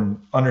important.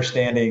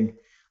 Understanding,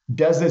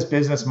 will this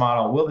business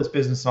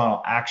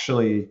model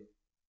actually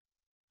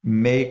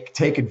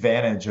take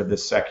advantage of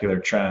this secular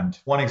trend?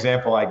 One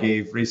example I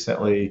gave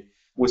recently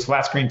was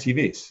flat screen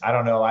TVs. I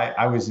don't know.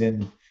 I was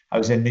in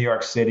New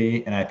York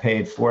City and I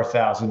paid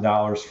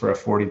 $4,000 for a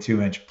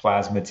 42-inch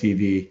plasma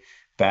TV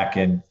back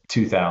in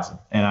 2000.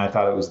 And I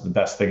thought it was the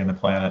best thing on the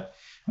planet.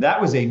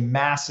 That was a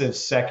massive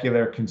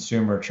secular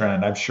consumer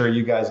trend. I'm sure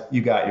you got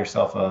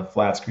yourself a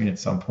flat screen at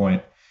some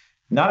point.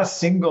 Not a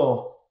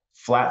single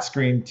flat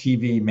screen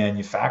TV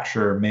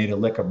manufacturer made a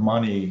lick of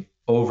money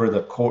over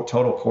the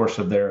total course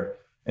of their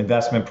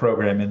investment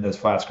program in those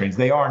flat screens.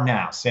 They are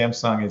now.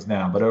 Samsung is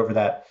now. But over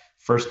that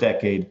first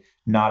decade,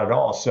 not at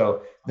all.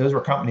 So those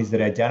were companies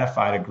that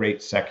identified a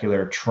great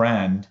secular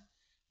trend,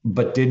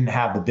 but didn't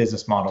have the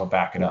business model to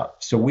back it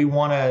up. So we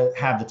want to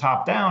have the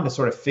top down to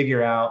sort of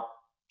figure out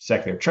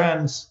secular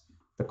trends.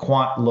 The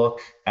quant look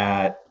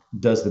at,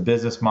 does the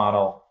business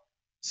model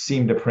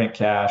seem to print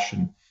cash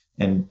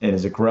and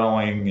is it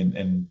growing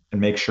and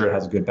make sure it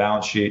has a good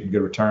balance sheet and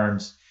good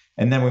returns.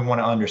 And then we want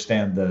to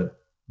understand the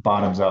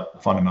bottoms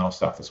up fundamental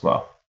stuff as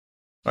well.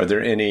 Are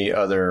there any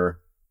other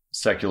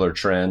secular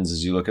trends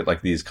as you look at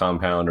like these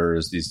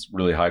compounders, these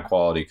really high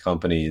quality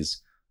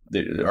companies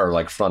that are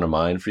like front of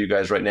mind for you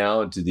guys right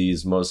now? Do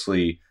these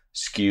mostly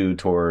skew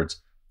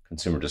towards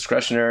consumer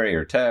discretionary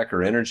or tech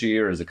or energy,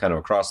 or is it kind of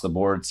across the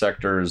board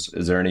sectors?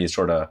 Is there any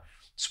sort of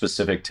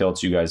specific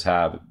tilts you guys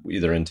have,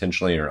 either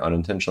intentionally or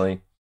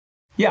unintentionally?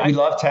 Yeah, we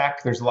love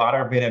tech. There's a lot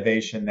of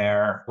innovation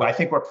there. I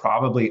think we're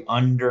probably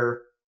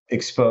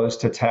underexposed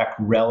to tech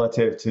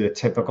relative to the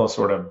typical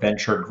sort of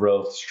venture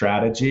growth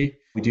strategy.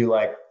 We do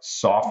like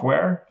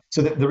software.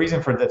 So the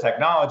reason for the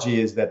technology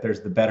is that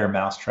there's the better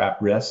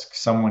mousetrap risk.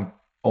 Someone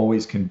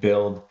always can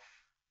build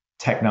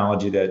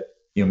technology that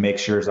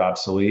makes sure is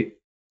obsolete.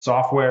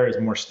 Software is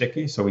more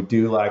sticky. So we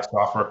do like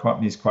software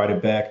companies quite a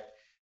bit.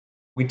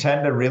 We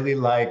tend to really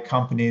like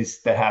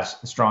companies that have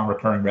strong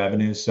recurring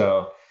revenue.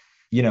 So,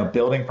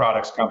 building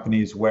products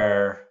companies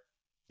where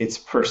it's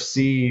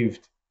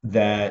perceived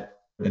that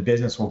the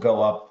business will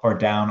go up or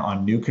down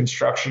on new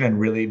construction, and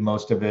really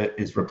most of it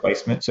is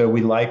replacement. So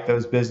we like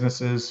those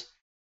businesses.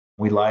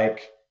 We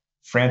like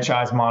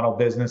franchise model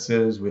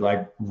businesses. We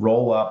like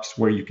roll-ups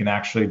where you can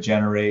actually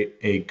generate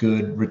a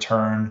good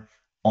return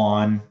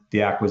on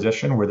the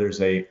acquisition, where there's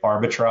a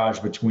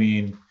arbitrage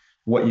between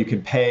what you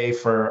can pay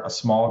for a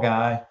small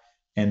guy,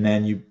 and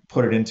then you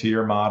put it into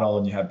your model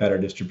and you have better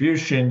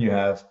distribution, you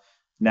have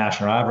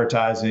national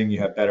advertising, you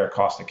have better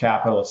cost of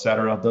capital, et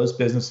cetera. Those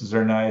businesses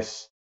are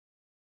nice.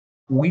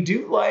 We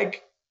do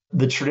like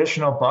the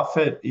traditional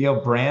Buffett,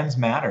 brands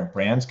matter.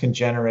 Brands can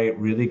generate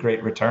really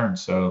great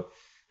returns. So,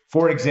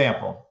 for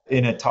example,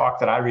 in a talk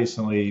that I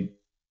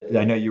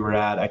know you were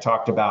at, I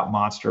talked about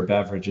Monster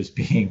Beverages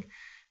being,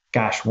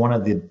 one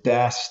of the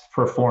best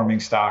performing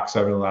stocks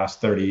over the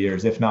last 30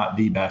 years, if not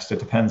the best. It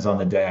depends on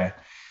the day.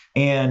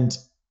 And,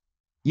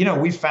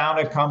 we found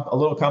a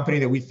little company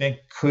that we think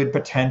could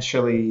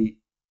potentially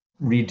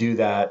redo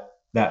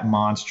that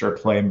Monster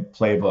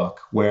playbook,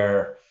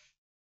 where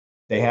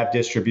they have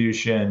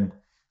distribution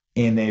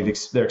and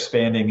they're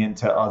expanding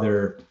into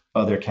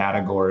other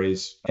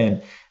categories.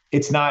 And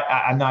it's not,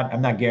 I'm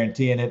not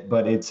guaranteeing it,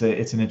 but it's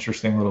an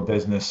interesting little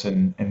business.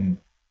 And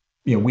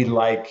we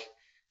like,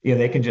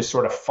 they can just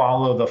sort of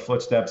follow the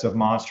footsteps of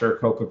Monster,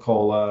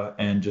 Coca-Cola,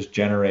 and just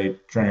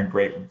generate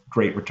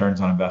great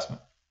returns on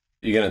investment.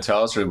 You going to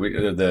tell us, or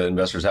the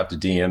investors have to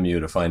DM you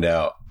to find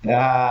out?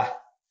 Yeah,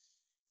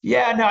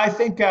 no, I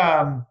think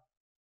I'll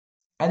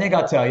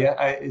tell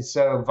you.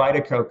 So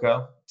Vita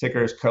Coco,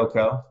 ticker is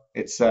Coco.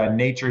 It's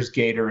nature's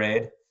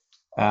Gatorade.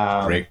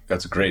 Great.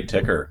 That's a great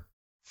ticker.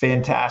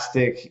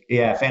 Fantastic.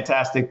 Yeah,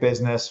 fantastic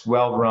business,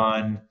 well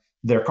run.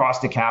 Their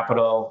cost of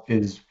capital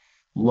is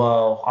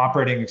low.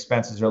 Operating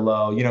expenses are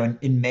low.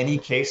 In many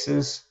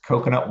cases,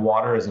 coconut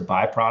water is a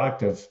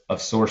byproduct of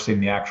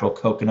sourcing the actual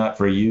coconut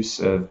for use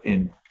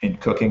in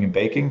cooking and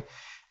baking.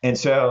 And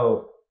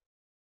so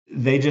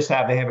they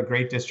have a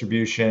great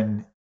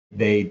distribution.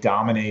 They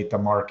dominate the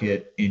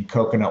market in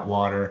coconut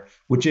water,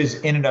 which is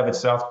in and of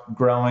itself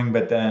growing,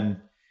 but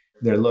then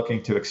they're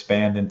looking to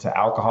expand into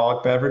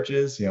alcoholic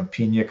beverages,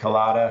 pina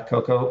colada,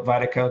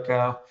 Vita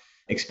Coco,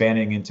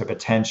 expanding into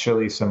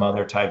potentially some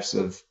other types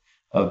of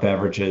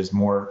beverages,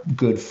 more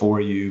good for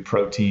you,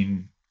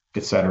 protein,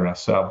 et cetera.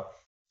 So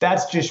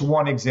that's just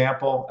one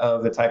example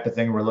of the type of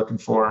thing we're looking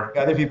for.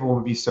 Other people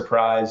will be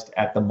surprised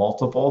at the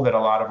multiple that a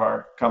lot of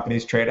our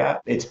companies trade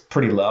at. It's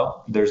pretty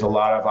low. There's a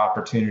lot of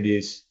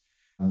opportunities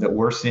that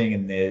we're seeing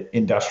in the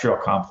industrial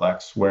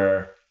complex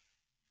where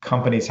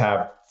companies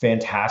have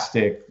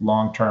fantastic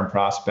long-term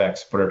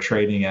prospects, but are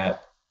trading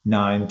at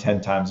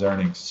 9-10 times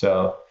earnings.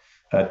 So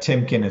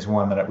Timken is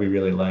one that we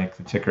really like.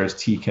 The ticker is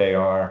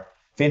TKR.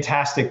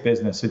 Fantastic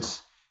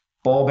business.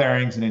 ball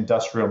bearings and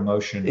industrial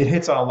motion. It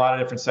hits on a lot of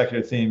different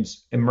secular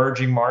themes.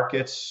 Emerging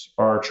markets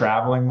are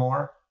traveling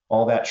more.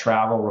 All that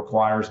travel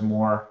requires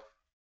more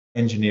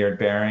engineered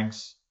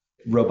bearings.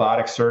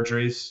 Robotic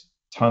surgeries,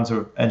 tons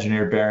of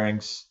engineered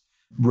bearings.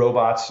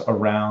 Robots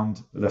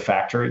around the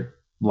factory,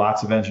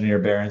 lots of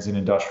engineered bearings and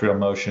industrial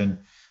motion.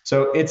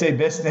 So it's a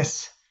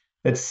business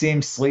that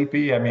seems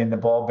sleepy. I mean, the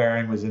ball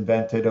bearing was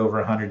invented over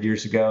 100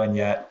 years ago, and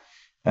yet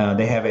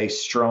they have a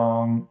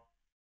strong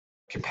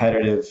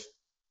competitive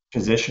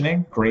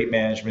positioning, great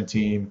management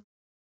team,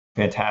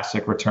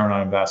 fantastic return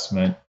on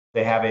investment.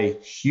 They have a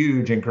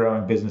huge and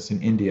growing business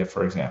in India,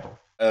 for example.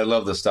 I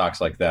love the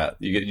stocks like that.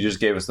 You just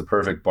gave us the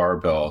perfect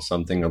barbell,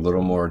 something a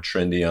little more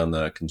trendy on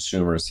the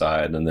consumer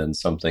side, and then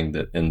something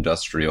that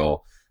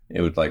industrial,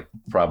 it would like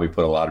probably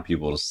put a lot of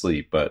people to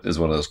sleep, but is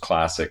one of those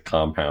classic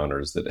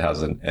compounders that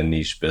has a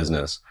niche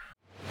business.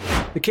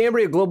 The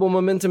Cambria Global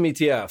Momentum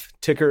ETF,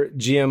 ticker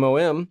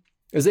GMOM,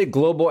 is a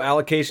global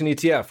allocation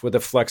ETF with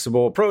a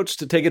flexible approach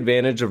to take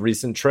advantage of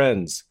recent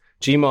trends.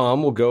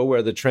 GMOM will go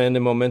where the trend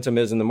and momentum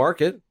is in the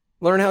market.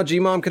 Learn how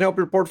GMOM can help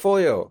your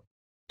portfolio.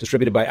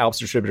 Distributed by Alps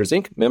Distributors,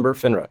 Inc., member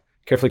FINRA.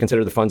 Carefully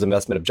consider the fund's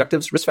investment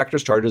objectives, risk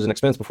factors, charges, and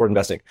expense before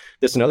investing.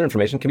 This and other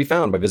information can be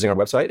found by visiting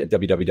our website at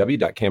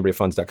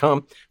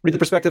www.cambriafunds.com. Read the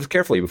prospectus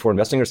carefully before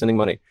investing or sending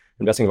money.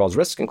 Investing involves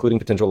risk, including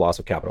potential loss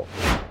of capital.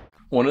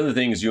 One of the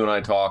things you and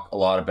I talk a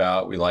lot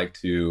about, we like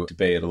to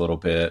debate a little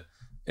bit,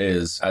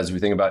 is as we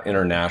think about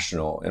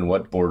international and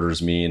what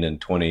borders mean in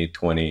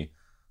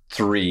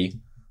 2023,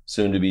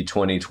 soon to be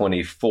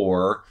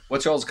 2024.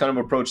 What's y'all's kind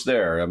of approach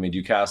there? I mean, do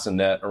you cast a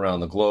net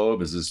around the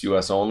globe? Is this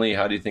US only?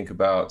 How do you think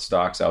about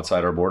stocks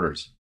outside our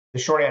borders? The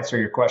short answer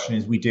to your question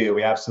is we do.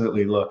 We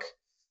absolutely look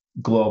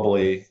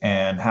globally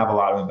and have a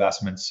lot of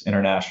investments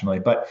internationally.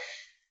 But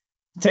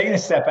taking a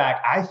step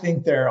back, I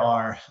think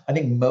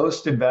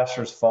most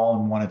investors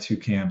fall in one of two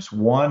camps.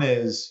 One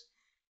is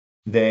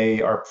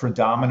they are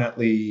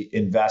predominantly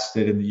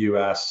invested in the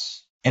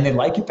US and they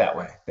like it that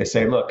way. They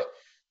say, look,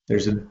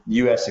 there's a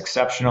US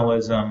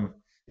exceptionalism.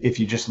 If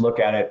you just look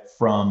at it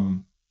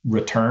from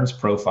returns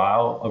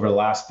profile over the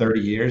last 30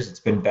 years, it's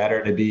been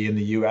better to be in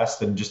the US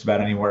than just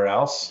about anywhere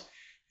else.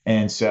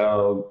 And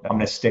so I'm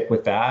going to stick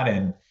with that.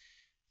 And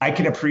I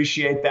can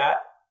appreciate that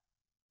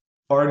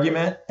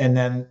argument. And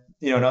then,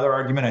 another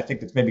argument I think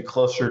that's maybe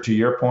closer to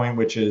your point,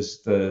 which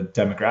is the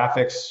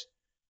demographics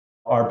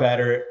are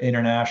better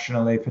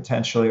internationally,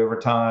 potentially over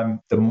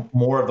time. The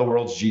more of the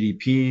world's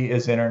GDP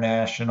is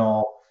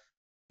international,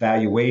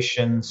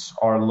 valuations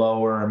are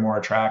lower and more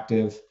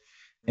attractive.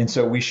 And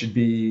so we should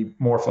be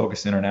more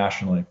focused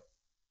internationally.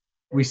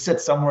 We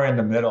sit somewhere in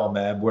the middle,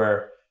 Meb,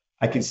 where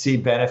I can see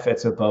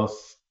benefits of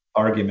both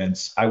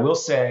arguments. I will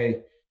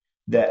say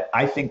that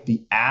I think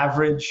the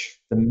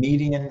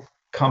median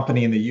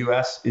company in the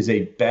US is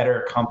a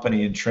better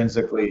company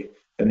intrinsically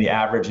than the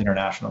average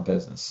international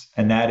business.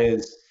 And that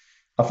is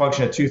a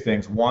function of two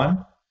things.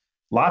 One,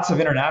 lots of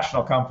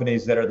international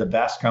companies that are the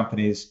best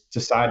companies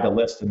decide to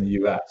list in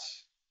the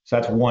US. So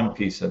that's one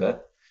piece of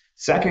it.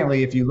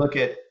 Secondly, if you look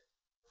at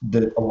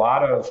a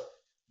lot of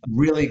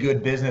really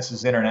good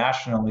businesses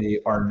internationally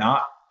are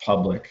not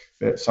public,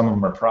 some of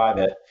them are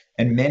private,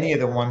 and many of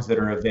the ones that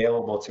are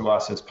available to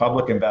us as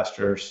public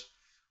investors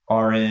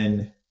are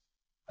in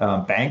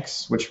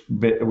banks,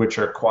 which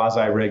are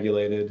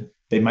quasi-regulated.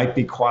 They might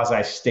be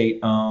quasi-state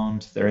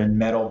owned. They're in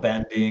metal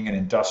bending and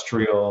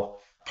industrial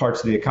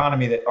parts of the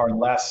economy that are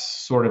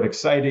less sort of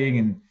exciting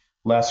and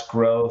less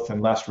growth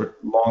and less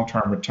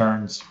long-term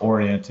returns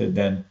oriented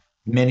than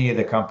many of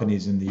the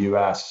companies in the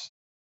US.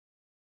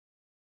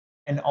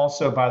 And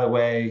also, by the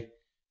way,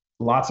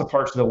 lots of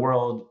parts of the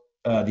world,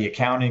 the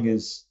accounting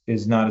is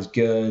not as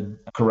good.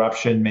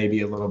 Corruption may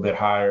be a little bit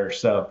higher.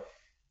 So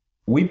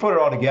we put it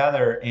all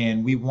together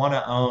and we want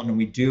to own, and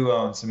we do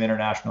own some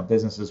international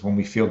businesses when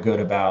we feel good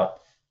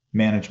about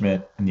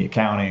management and the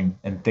accounting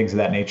and things of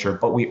that nature.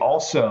 But we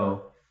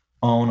also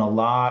own a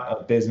lot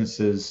of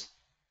businesses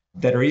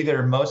that are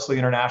either mostly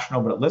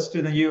international but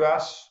listed in the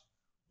US,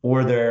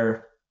 or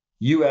they're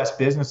US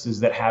businesses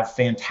that have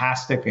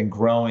fantastic and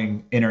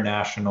growing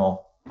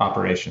international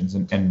operations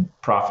and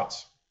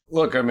profits.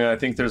 Look, I mean, I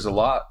think there's a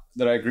lot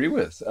that I agree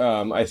with.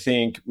 I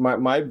think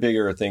my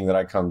bigger thing that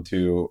I come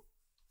to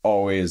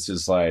always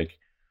is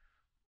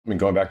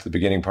going back to the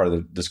beginning part of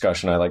the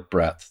discussion, I like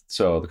breadth.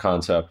 So the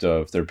concept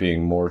of there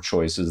being more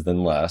choices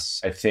than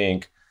less. I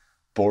think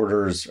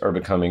borders are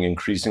becoming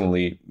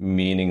increasingly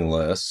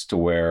meaningless to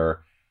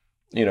where,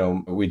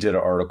 we did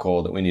an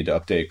article that we need to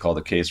update called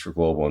The Case for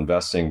Global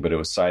Investing, but it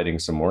was citing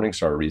some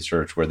Morningstar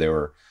research where they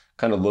were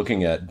kind of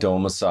looking at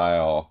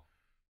domicile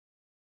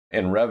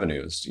and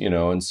revenues,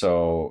 and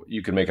so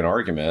you can make an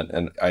argument,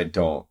 and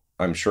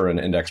I'm sure an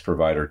index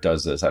provider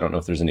does this. I don't know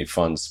if there's any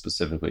funds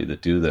specifically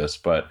that do this,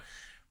 but,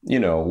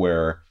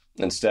 where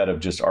instead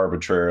of just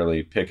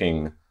arbitrarily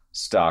picking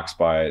stocks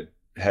by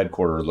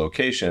headquarter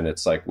location,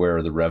 it's like where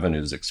are the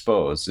revenues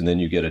exposed? And then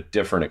you get a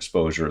different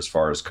exposure as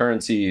far as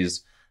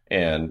currencies.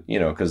 And,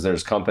 because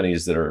there's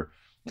companies that are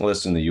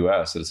listed in the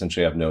US that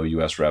essentially have no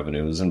US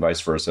revenues and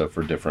vice versa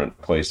for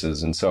different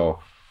places. And so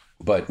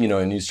But,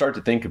 and you start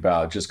to think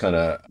about just kind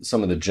of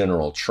some of the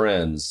general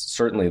trends.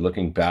 Certainly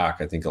looking back,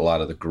 I think a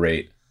lot of the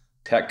great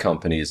tech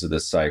companies of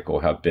this cycle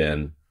have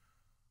been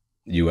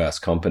US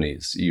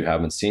companies. You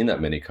haven't seen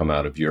that many come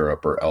out of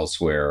Europe or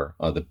elsewhere,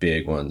 the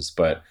big ones.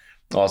 But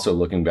also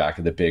looking back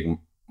at the big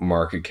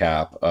market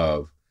cap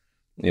of,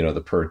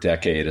 the per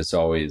decade is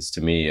always,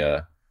 to me,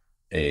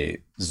 a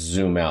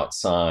zoom out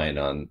sign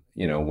on,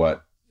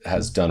 what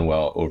has done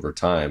well over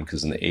time.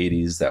 Because in the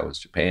 80s, that was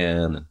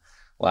Japan. And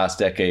last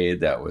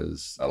decade, that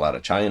was a lot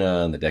of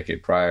China. And the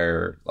decade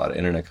prior, a lot of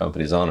internet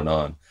companies, on and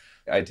on.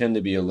 I tend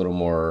to be a little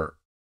more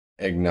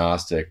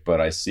agnostic, but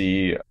I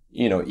see,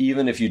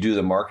 even if you do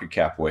the market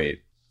cap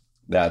weight,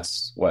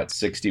 that's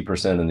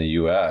 60% in the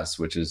US,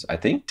 which is, I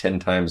think, 10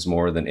 times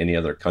more than any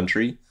other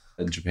country.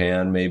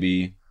 Japan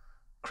maybe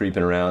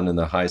creeping around in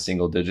the high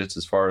single digits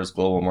as far as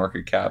global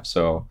market cap.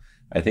 So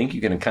I think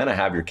you can kind of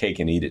have your cake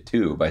and eat it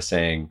too by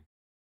saying,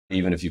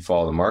 even if you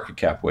follow the market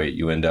cap weight,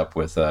 you end up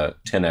with a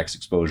 10x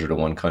exposure to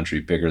one country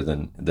bigger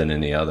than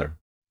any other.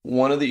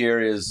 One of the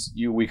areas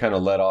we kind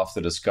of led off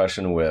the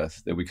discussion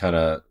with that we kind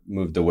of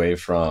moved away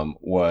from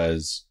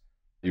was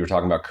you were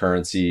talking about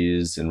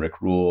currencies and Rick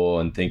Rule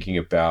and thinking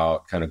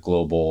about kind of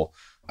global.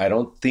 I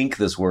don't think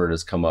this word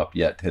has come up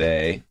yet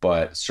today,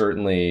 but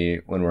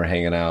certainly when we're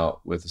hanging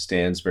out with the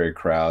Stansberry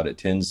crowd, it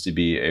tends to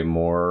be a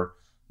more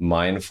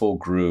mindful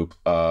group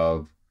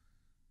of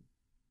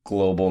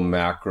global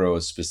macro,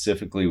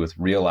 specifically with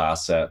real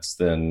assets,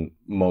 than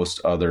most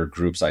other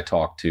groups I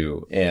talk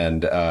to,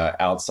 and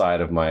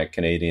outside of my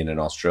Canadian and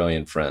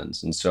Australian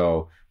friends. And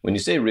so when you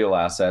say real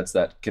assets,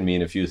 that can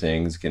mean a few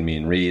things. It can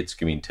mean REITs, it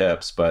can mean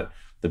TIPS, but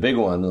the big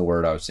one, the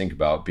word I was thinking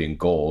about being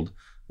gold,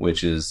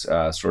 which is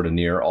sort of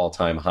near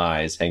all-time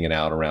highs, hanging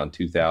out around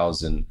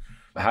 2000.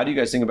 How do you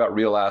guys think about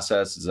real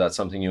assets? Is that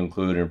something you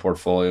include in your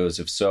portfolios?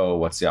 If so,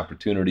 what's the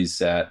opportunity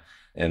set?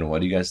 And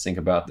what do you guys think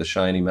about the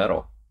shiny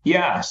metal?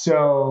 Yeah.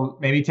 So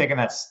maybe taking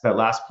that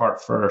last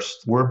part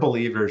first, we're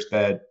believers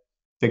that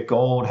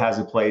gold has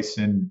a place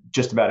in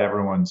just about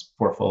everyone's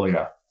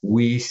portfolio.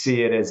 We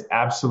see it as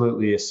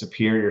absolutely a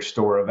superior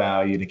store of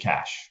value to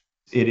cash.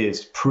 It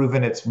is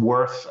proven its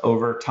worth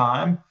over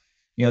time.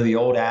 The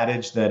old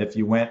adage that if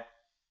you went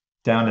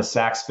down to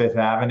Saks Fifth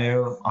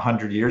Avenue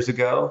 100 years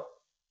ago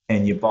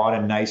and you bought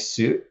a nice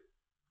suit,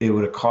 it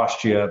would have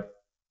cost you,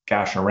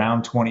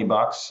 around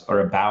 $20 or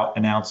about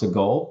an ounce of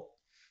gold.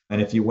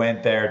 And if you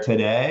went there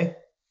today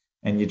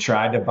and you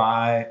tried to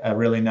buy a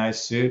really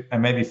nice suit,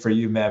 and maybe for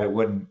you, Mev,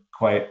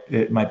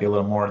 it might be a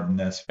little more than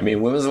this. I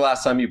mean, when was the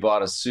last time you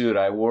bought a suit?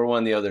 I wore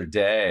one the other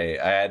day.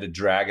 I had to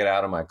drag it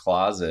out of my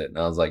closet. And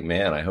I was like,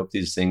 man, I hope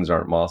these things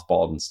aren't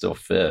mothballed and still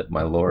fit.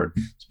 My Lord,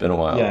 it's been a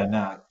while. Yeah,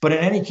 no. But in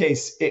any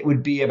case, it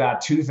would be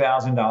about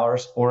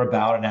 $2,000 or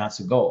about an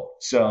ounce of gold.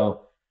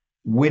 So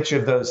which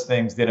of those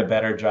things did a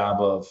better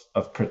job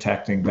of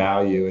protecting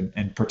value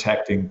and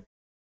protecting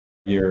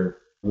your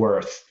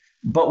worth?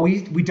 But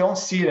we don't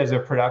see it as a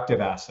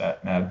productive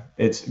asset,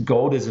 Mev.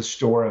 Gold is a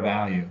store of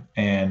value.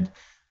 And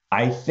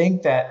I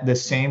think that the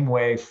same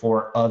way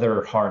for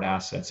other hard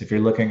assets, if you're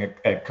looking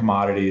at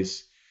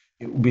commodities,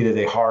 be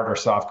they hard or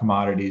soft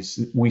commodities,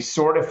 we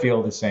sort of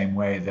feel the same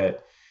way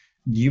that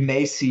you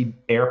may see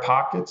air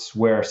pockets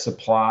where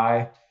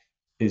supply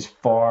is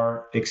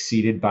far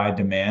exceeded by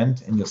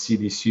demand. And you'll see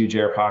these huge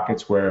air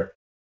pockets where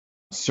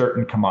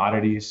certain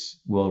commodities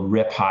will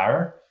rip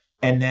higher.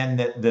 And then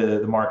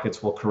the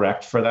markets will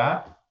correct for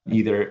that,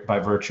 either by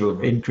virtue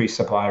of increased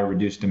supply or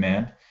reduced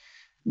demand.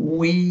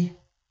 We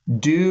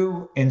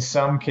do, in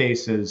some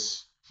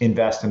cases,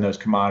 invest in those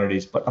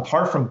commodities. But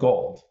apart from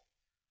gold,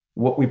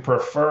 what we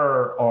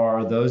prefer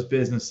are those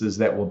businesses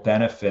that will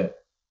benefit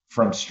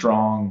from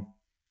strong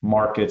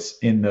markets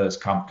in those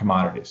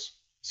commodities.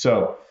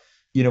 So,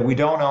 we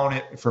don't own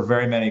it for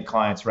very many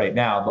clients right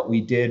now, but we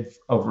did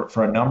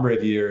for a number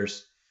of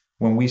years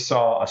when we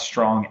saw a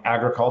strong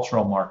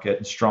agricultural market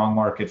and strong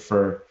market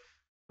for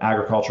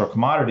agricultural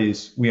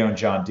commodities. We owned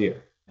John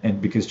Deere.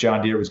 And because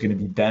John Deere was going to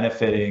be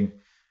benefiting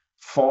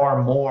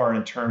far more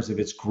in terms of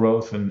its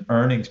growth and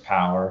earnings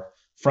power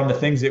from the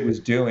things it was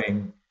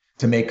doing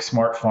to make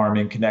smart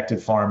farming,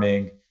 connected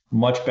farming,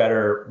 much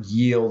better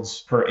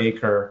yields per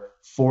acre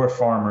for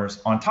farmers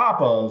on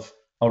top of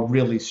a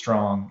really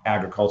strong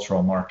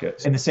agricultural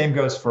market. And the same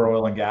goes for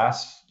oil and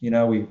gas.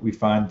 We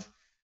find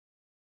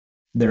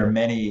there are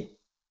many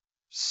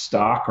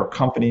stock or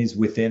companies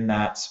within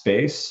that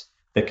space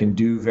that can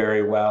do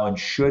very well and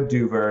should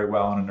do very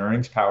well on an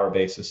earnings power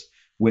basis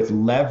with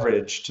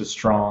leverage to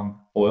strong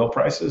oil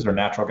prices or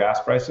natural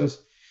gas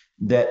prices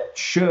that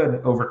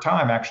should over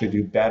time actually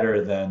do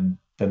better than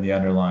the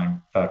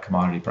underlying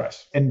commodity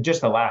price. And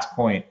just the last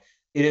point,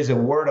 it is a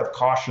word of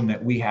caution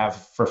that we have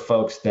for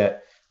folks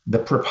that the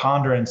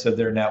preponderance of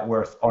their net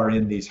worth are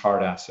in these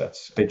hard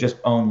assets. They just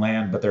own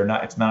land, but they're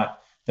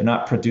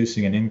not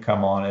producing an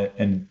income on it.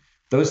 And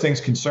those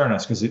things concern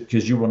us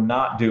because you will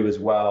not do as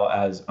well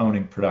as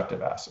owning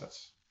productive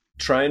assets.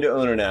 Trying to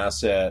own an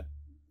asset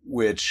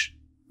which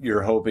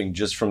you're hoping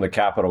just from the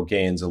capital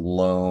gains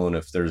alone,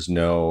 if there's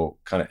no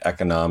kind of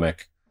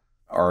economic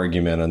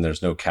argument and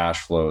there's no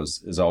cash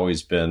flows has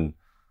always been,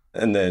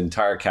 and the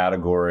entire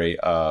category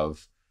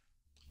of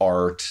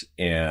art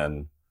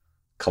and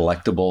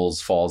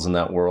collectibles falls in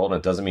that world. And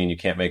it doesn't mean you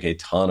can't make a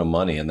ton of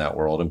money in that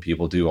world, and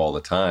people do all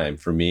the time.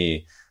 For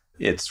me,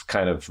 it's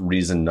kind of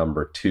reason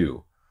number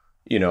two.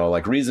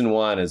 Like reason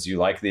one is you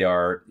like the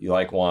art, you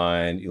like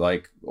wine, you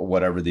like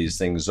whatever these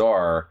things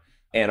are,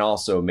 and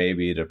also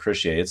maybe it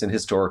appreciates. And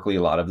historically,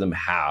 a lot of them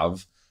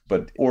have,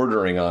 but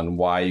ordering on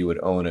why you would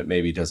own it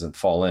maybe doesn't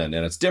fall in.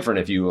 And it's different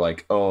if you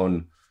like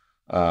own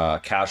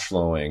cash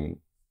flowing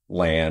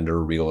land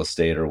or real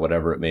estate or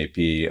whatever it may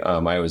be.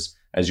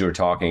 As you were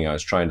talking, I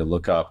was trying to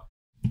look up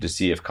to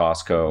see if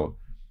Costco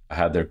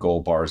had their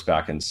gold bars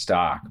back in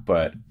stock,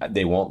 but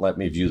they won't let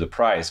me view the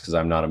price because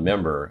I'm not a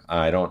member.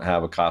 I don't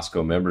have a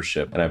Costco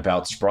membership, and I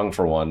about sprung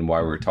for one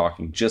while we were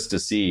talking just to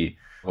see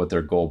what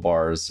their gold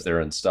bars,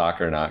 they're in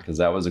stock or not, because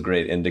that was a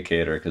great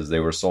indicator because they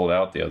were sold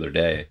out the other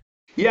day.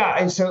 Yeah,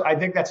 and so I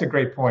think that's a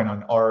great point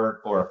on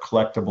art or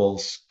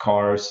collectibles,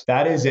 cars.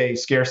 That is a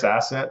scarce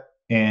asset,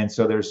 and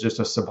so there's just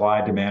a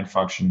supply-demand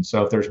function.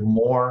 So if there's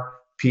more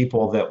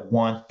people that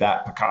want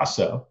that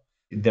Picasso,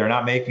 they're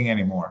not making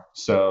any more.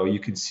 So you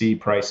can see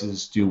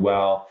prices do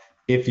well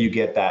if you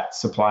get that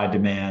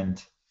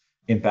supply-demand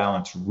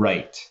imbalance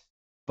right.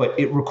 But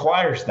it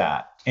requires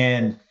that.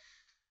 And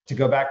to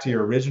go back to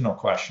your original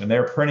question,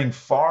 they're printing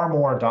far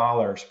more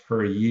dollars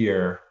per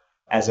year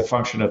as a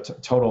function of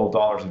total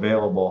dollars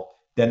available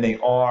than they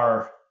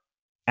are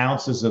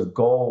ounces of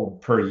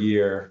gold per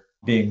year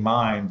being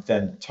mined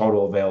than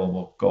total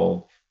available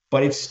gold.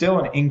 But it's still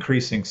an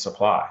increasing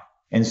supply.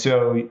 And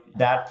so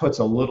that puts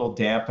a little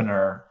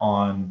dampener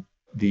on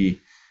the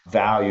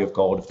value of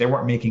gold. If they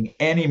weren't making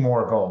any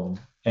more gold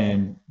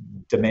and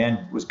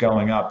demand was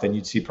going up, then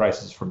you'd see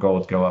prices for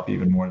gold go up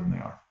even more than they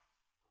are.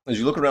 As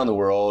you look around the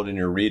world and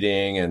you're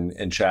reading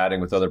and chatting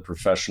with other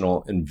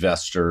professional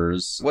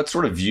investors, what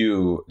sort of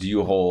view do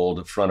you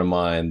hold front of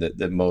mind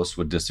that most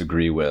would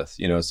disagree with?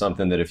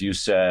 Something that if you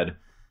said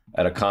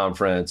at a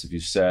conference, if you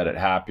said at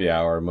happy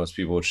hour, most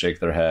people would shake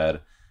their head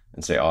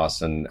and say,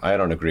 Austin, I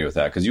don't agree with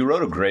that. Because you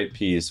wrote a great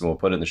piece, and we'll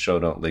put it in the show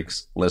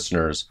notes,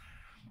 listeners,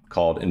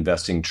 called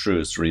Investing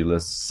Truths, where you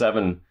list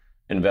 7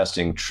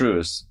 investing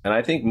truths. And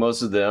I think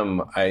most of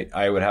them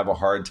I would have a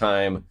hard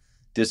time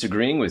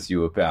disagreeing with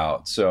you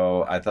about.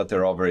 So I thought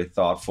they're all very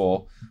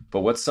thoughtful.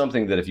 But what's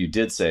something that if you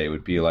did say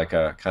would be like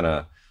a kind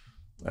of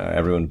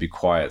everyone would be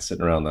quiet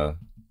sitting around the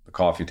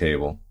coffee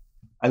table?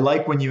 I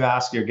like when you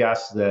ask your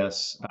guests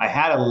this. I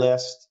had a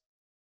list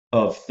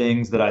of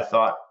things that I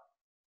thought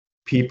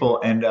people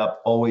end up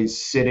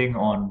always sitting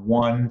on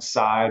one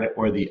side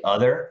or the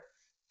other.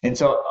 And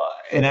so,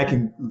 and I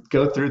can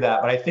go through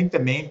that, but I think the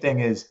main thing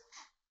is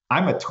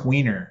I'm a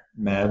tweener,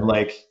 man.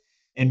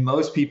 And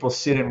most people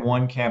sit in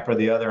one camp or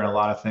the other in a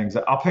lot of things.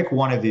 I'll pick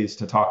one of these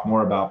to talk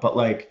more about, but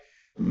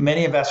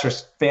many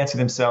investors fancy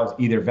themselves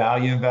either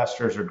value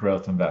investors or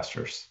growth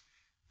investors,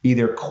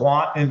 either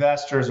quant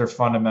investors or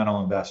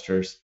fundamental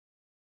investors,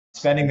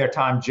 spending their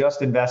time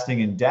just investing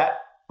in debt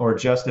or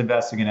just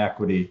investing in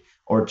equity,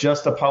 or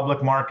just the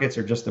public markets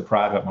or just the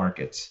private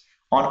markets.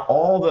 On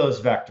all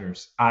those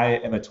vectors, I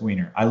am a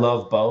tweener. I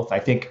love both. I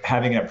think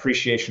having an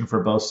appreciation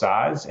for both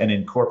sides and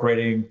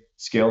incorporating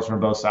skills from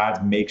both sides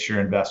makes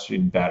your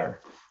investing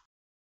better.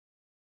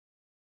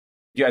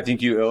 Yeah, I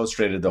think you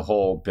illustrated the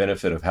whole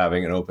benefit of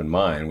having an open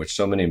mind, which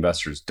so many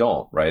investors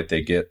don't, right?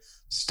 They get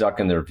stuck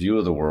in their view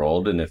of the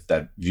world. And if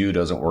that view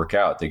doesn't work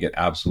out, they get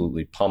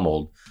absolutely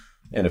pummeled.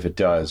 And if it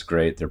does,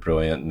 great, they're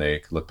brilliant. And they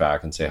can look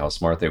back and say how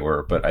smart they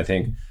were. But I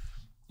think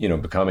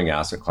becoming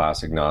asset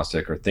class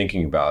agnostic or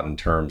thinking about in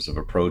terms of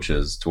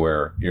approaches to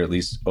where you're at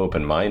least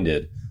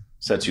open-minded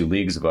sets you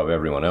leagues above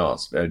everyone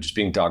else. Just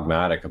being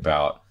dogmatic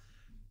about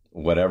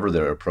whatever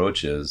their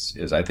approach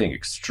is I think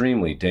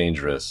extremely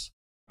dangerous,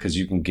 because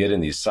you can get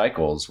in these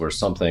cycles where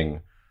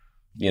something,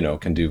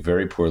 can do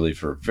very poorly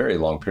for very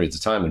long periods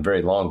of time, and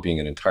very long being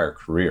an entire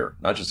career,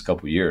 not just a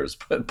couple of years,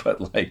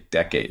 but like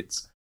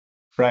decades.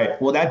 Right.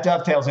 Well, that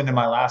dovetails into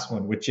my last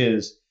one, which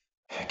is,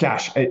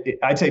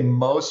 I'd say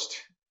most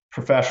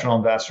professional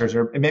investors,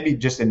 or maybe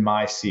just in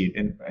my seat,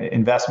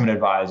 investment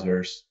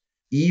advisors,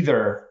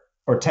 either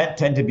or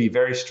tend to be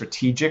very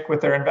strategic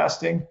with their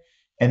investing.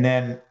 And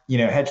then,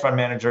 hedge fund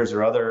managers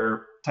or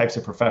other types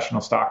of professional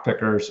stock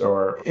pickers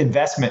or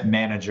investment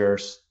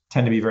managers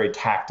tend to be very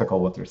tactical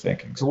with their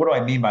thinking. So what do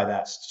I mean by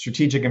that?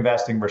 Strategic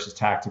investing versus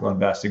tactical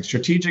investing.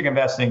 Strategic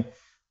investing,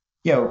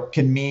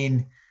 can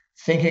mean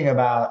thinking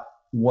about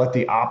what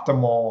the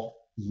optimal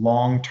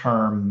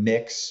long-term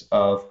mix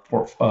of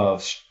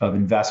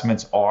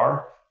investments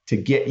are to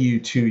get you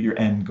to your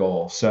end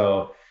goal.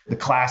 So the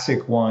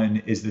classic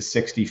one is the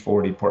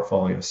 60-40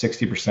 portfolio,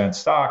 60%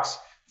 stocks,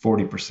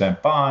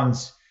 40%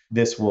 bonds.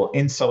 This will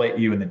insulate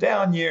you in the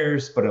down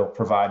years, but it'll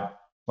provide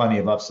plenty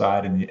of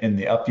upside in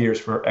the up years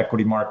for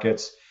equity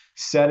markets.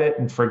 Set it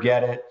and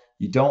forget it.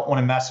 You don't want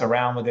to mess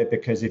around with it,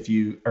 because if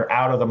you are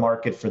out of the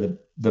market for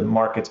the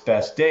market's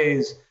best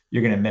days,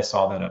 you're going to miss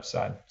all that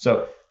upside.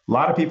 So a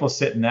lot of people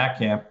sit in that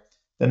camp.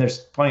 Then there's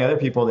plenty of other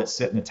people that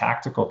sit in the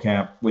tactical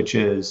camp, which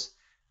is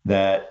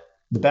that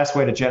the best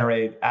way to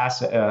generate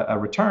asset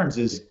returns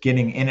is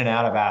getting in and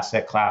out of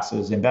asset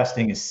classes.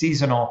 Investing is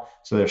seasonal,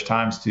 so there's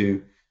times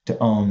to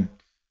own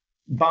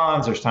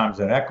bonds, there's times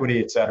to own equity,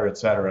 et cetera, et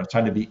cetera.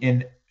 Time to be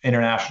in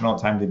international,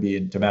 time to be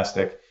in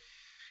domestic.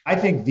 I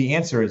think the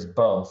answer is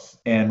both,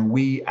 and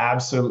we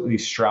absolutely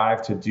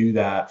strive to do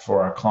that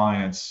for our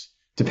clients,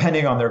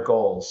 depending on their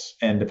goals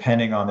and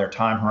depending on their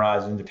time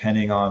horizon,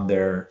 depending on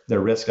their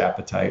risk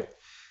appetite.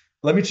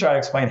 Let me try to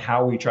explain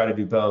how we try to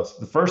do both.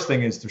 The first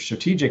thing is the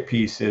strategic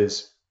piece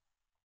is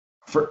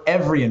for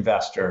every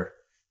investor,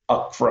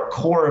 for a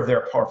core of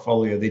their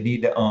portfolio, they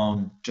need to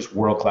own just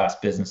world-class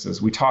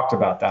businesses. We talked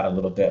about that a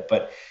little bit,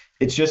 but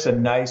it's just a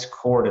nice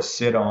core to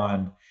sit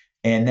on.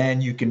 And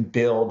then you can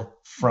build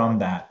from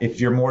that. If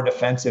you're more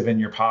defensive in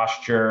your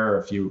posture, or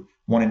if you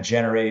want to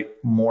generate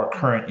more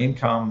current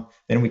income,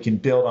 then we can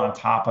build on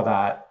top of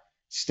that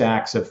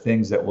stacks of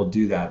things that will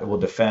do that will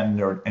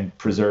defend and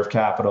preserve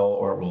capital,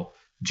 or will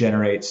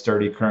generate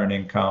sturdy current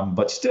income.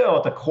 But still,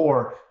 at the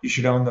core, you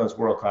should own those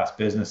world-class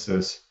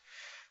businesses.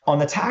 On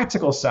the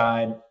tactical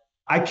side,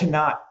 I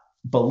cannot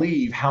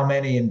believe how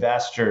many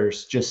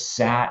investors just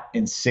sat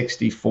in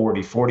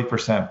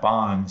 40%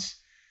 bonds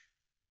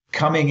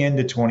coming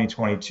into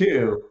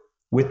 2022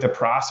 with the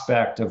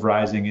prospect of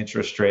rising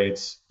interest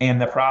rates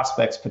and the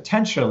prospects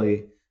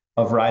potentially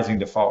of rising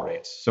default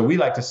rates. So we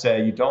like to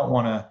say you don't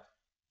want to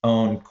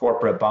own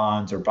corporate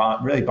bonds or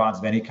bonds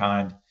of any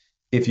kind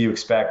if you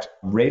expect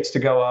rates to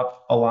go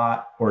up a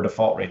lot or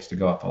default rates to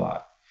go up a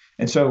lot.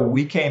 And so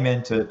we came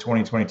into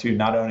 2022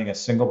 not owning a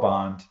single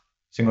bond,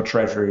 single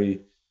treasury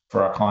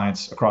for our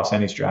clients across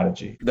any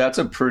strategy. That's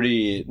a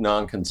pretty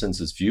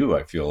non-consensus view,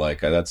 I feel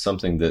like. That's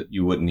something that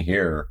you wouldn't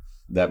hear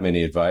that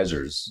many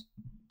advisors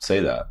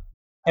say that.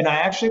 And I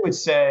actually would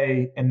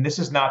say, and this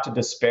is not to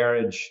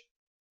disparage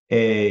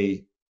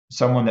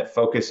someone that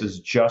focuses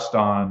just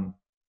on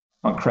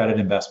credit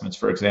investments,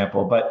 for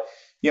example, but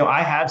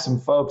I had some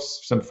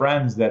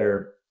friends that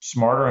are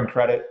smarter in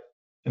credit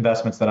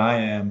investments than I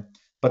am,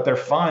 but their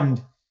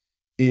fund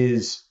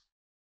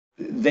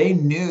they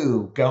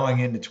knew going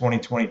into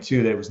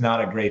 2022 that it was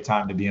not a great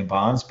time to be in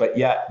bonds, but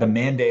yet the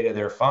mandate of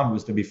their fund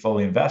was to be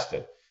fully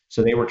invested.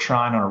 So they were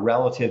trying on a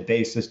relative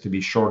basis to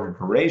be shorter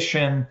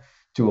duration,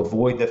 to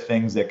avoid the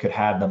things that could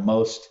have the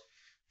most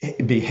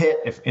be hit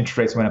if interest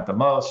rates went up the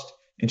most,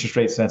 interest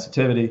rate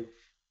sensitivity,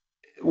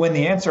 when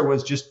the answer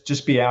was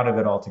just be out of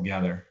it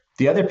altogether.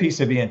 The other piece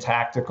of being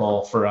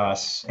tactical for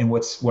us, and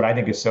what I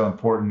think is so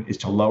important, is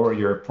to lower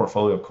your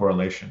portfolio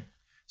correlation.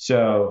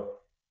 So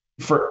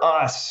for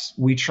us,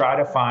 we try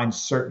to find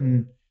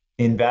certain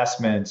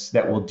investments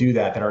that will do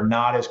that are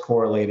not as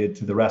correlated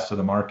to the rest of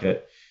the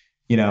market.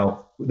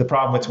 The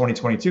problem with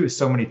 2022 is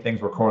so many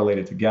things were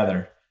correlated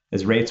together.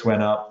 As rates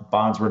went up,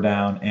 bonds were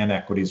down and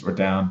equities were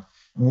down.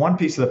 One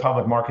piece of the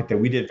public market that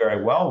we did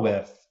very well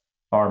with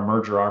are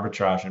merger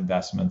arbitrage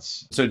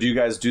investments. So do you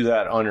guys do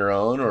that on your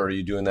own, or are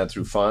you doing that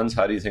through funds?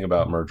 How do you think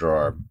about merger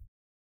arb?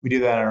 We do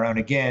that on our own.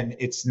 Again,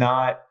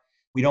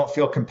 we don't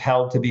feel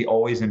compelled to be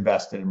always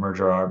invested in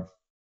merger arb.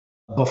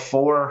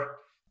 Before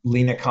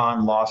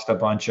LenaCon lost a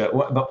bunch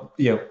of,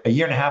 a year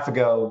and a half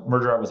ago,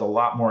 merger arb was a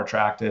lot more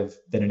attractive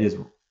than it is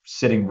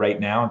sitting right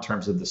now in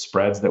terms of the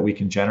spreads that we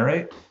can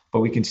generate, but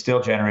we can still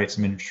generate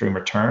some interesting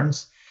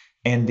returns.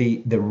 And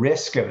the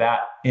risk of that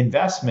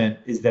investment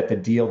is that the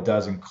deal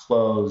doesn't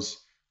close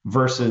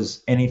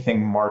versus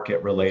anything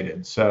market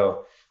related.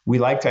 So we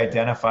like to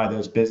identify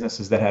those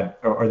businesses that have,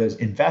 or those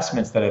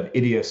investments that have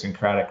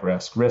idiosyncratic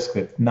risk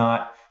that's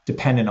not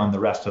dependent on the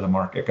rest of the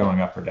market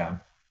going up or down.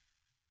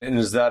 And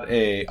is that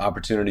a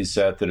opportunity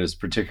set that is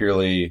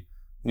particularly,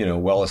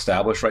 well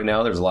established right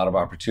now? There's a lot of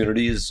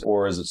opportunities,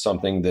 or is it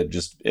something that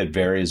just it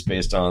varies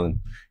based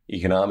on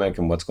economic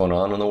and what's going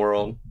on in the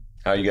world?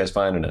 How are you guys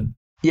finding it?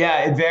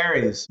 Yeah, it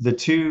varies. The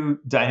two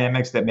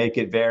dynamics that make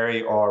it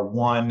vary are,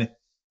 one,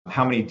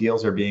 how many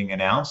deals are being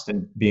announced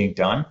and being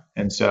done.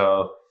 And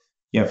so,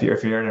 if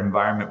you're in an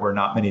environment where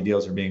not many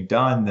deals are being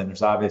done, then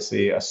there's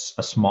obviously a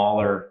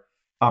smaller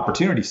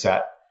opportunity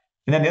set.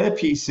 And then the other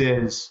piece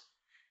is,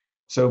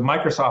 so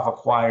Microsoft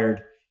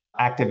acquired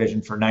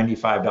Activision for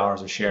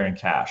 $95 a share in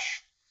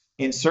cash.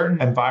 In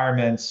certain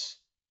environments,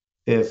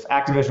 if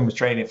Activision was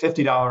trading at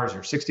 $50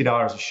 or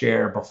 $60 a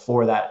share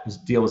before that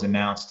deal was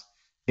announced,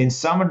 in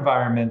some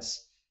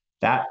environments,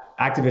 that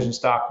Activision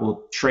stock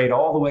will trade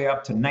all the way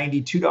up to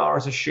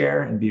 $92 a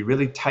share and be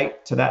really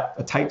tight to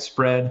a tight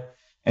spread.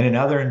 And in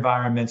other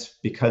environments,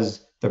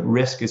 because the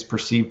risk is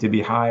perceived to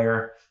be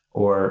higher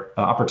or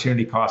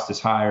opportunity cost is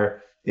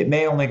higher, it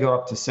may only go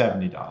up to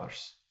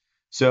 $70.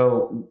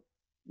 So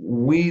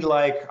we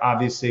like,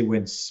 obviously,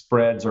 when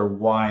spreads are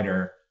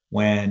wider,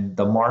 when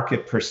the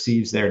market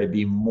perceives there to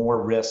be more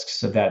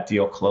risks of that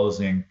deal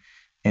closing.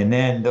 And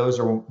then those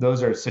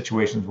are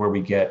situations where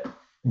we get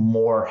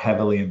more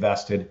heavily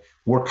invested.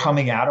 We're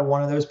coming out of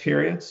one of those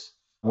periods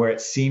where it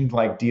seemed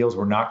like deals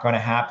were not going to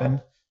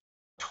happen.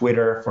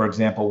 Twitter, for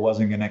example,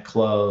 wasn't going to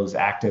close.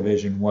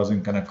 Activision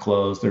wasn't going to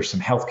close. There's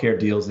some healthcare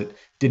deals that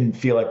didn't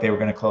feel like they were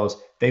going to close.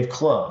 They've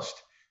closed.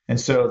 And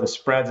so the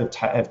spreads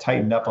have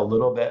tightened up a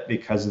little bit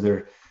because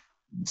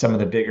some of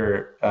the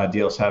bigger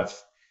deals have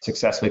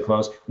successfully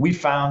closed. We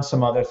found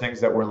some other things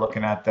that we're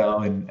looking at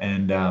though.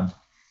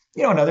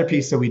 Another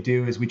piece that we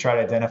do is we try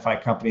to identify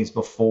companies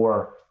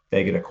before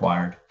they get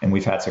acquired. And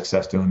we've had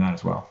success doing that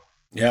as well.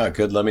 Yeah,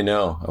 good. Let me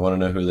know. I want to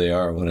know who they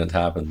are when it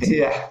happens.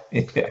 Yeah.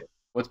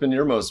 What's been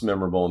your most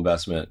memorable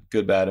investment?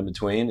 Good, bad, in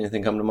between?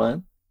 Anything come to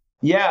mind?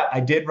 Yeah, I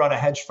did run a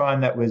hedge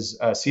fund that was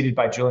seeded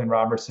by Julian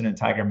Robertson and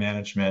Tiger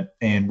Management.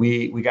 And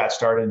we got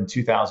started in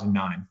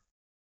 2009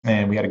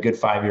 and we had a good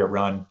 5-year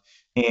run.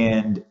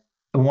 And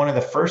one of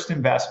the first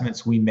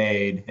investments we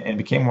made and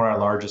became one of our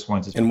largest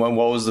ones. And what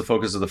was the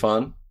focus of the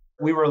fund?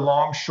 We were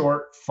long,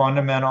 short,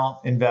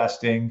 fundamental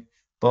investing.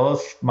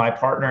 Both my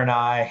partner and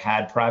I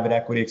had private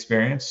equity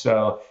experience.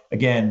 So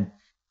again,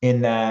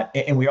 in that,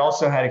 and we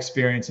also had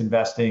experience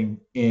investing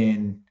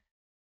in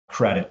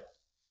credit.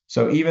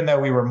 So even though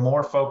we were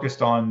more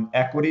focused on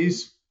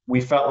equities,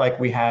 we felt like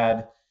we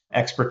had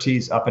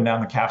expertise up and down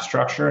the cap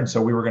structure. And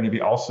so we were going to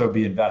also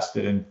be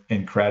invested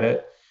in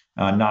credit,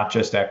 not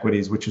just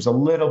equities, which was a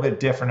little bit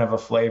different of a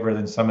flavor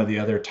than some of the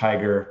other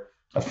Tiger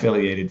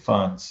affiliated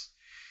funds.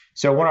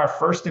 So one of our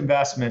first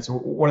investments,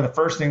 one of the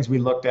first things we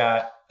looked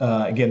at,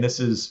 again, this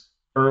is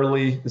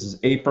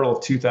April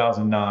of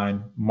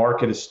 2009.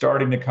 Market is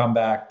starting to come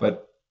back,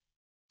 but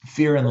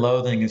fear and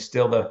loathing is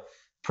still the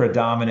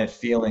predominant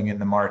feeling in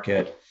the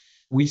market.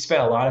 We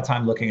spent a lot of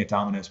time looking at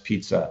Domino's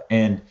Pizza.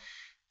 And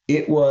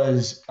it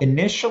was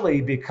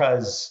initially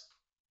because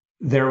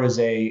there was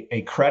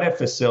a credit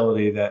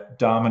facility that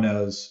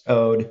Domino's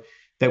owed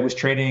that was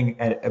trading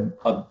at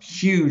a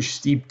huge,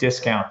 steep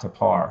discount to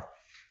par.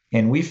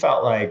 And we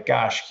felt like,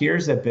 gosh,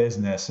 here's a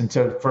business. And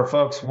so for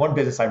folks, one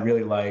business I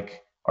really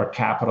like are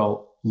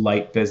capital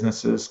light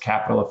businesses,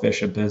 capital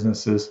efficient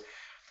businesses.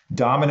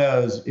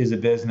 Domino's is a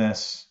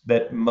business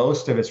that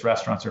most of its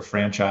restaurants are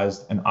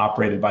franchised and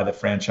operated by the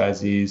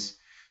franchisees.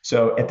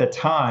 So at the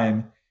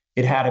time,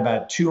 it had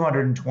about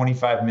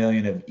 225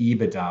 million of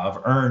EBITDA,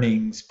 of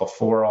earnings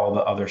before all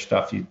the other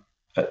stuff you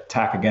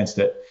tack against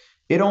it.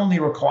 It only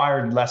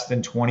required less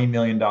than $20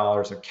 million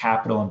of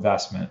capital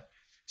investment.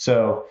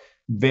 So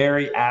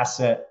very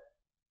asset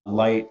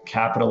light,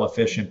 capital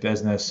efficient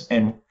business.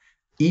 And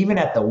even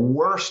at the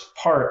worst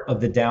part of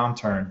the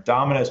downturn,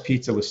 Domino's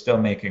Pizza was still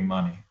making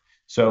money.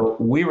 So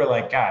we were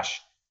like,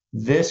 gosh,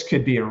 this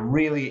could be a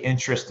really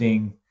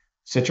interesting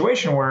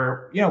situation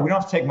where, we don't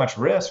have to take much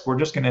risk. We're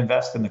just going to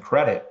invest in the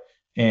credit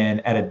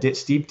and at a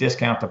steep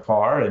discount to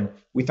par. And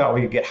we thought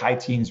we could get high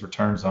teens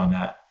returns on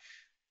that.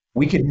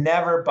 We could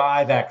never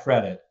buy that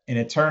credit. And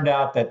it turned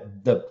out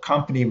that the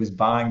company was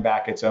buying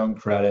back its own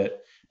credit.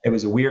 It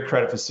was a weird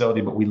credit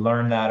facility, but we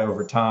learned that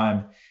over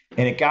time.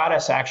 And it got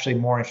us actually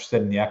more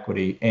interested in the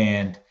equity.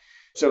 And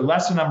so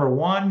lesson number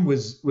one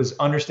was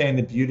understanding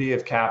the beauty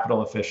of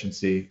capital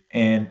efficiency.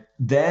 And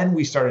then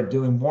we started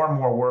doing more and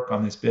more work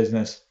on this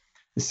business.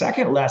 The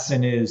second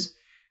lesson is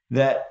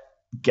that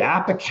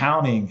GAAP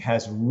accounting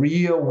has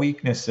real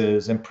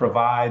weaknesses and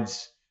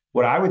provides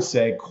what I would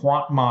say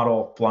quant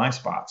model blind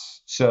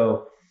spots.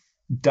 So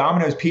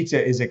Domino's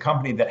Pizza is a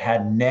company that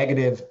had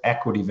negative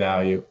equity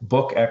value,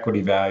 book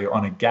equity value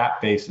on a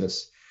GAAP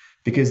basis,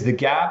 because the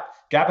GAAP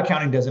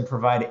accounting doesn't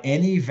provide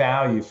any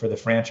value for the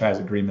franchise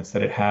agreements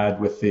that it had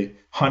with the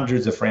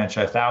thousands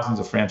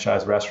of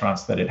franchise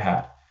restaurants that it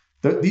had.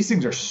 These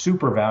things are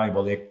super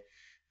valuable.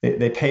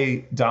 They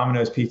pay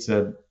Domino's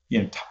Pizza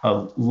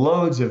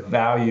loads of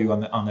value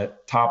on the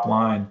top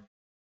line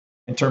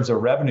in terms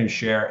of revenue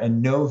share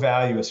and no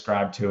value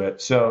ascribed to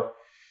it. So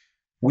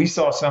we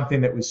saw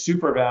something that was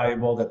super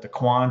valuable that the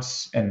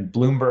quants and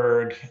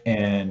Bloomberg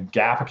and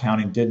GAAP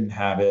accounting didn't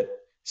have it,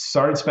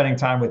 started spending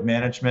time with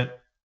management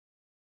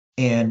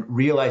and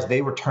realized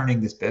they were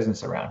turning this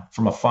business around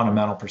from a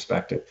fundamental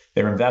perspective.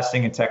 They were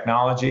investing in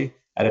technology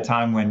at a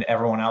time when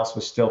everyone else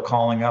was still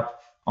calling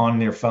up on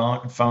their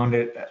phone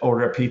to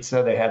order a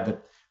pizza. They had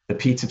the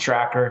pizza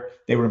tracker.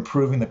 They were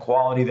improving the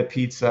quality of the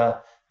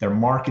pizza. Their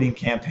marketing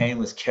campaign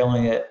was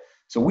killing it.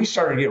 So we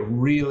started to get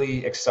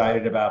really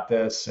excited about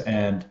this.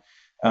 And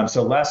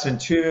so lesson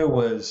two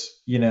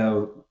was, you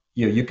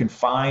can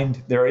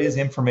find there is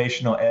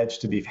informational edge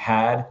to be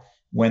had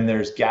when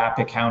there's GAAP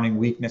accounting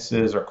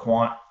weaknesses or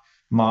quant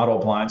model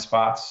blind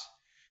spots.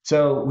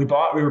 So we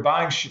were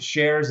buying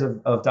shares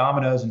of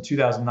Domino's in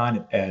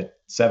 2009 at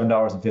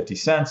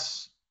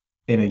 $7.50.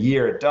 In a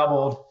year, it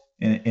doubled.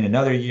 In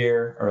another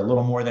year, or a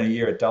little more than a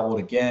year, it doubled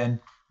again.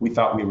 We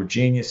thought we were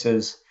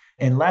geniuses.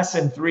 And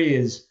lesson three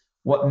is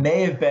what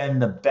may have been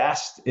the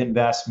best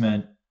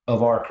investment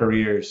of our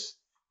careers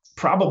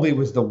probably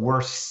was the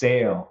worst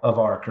sale of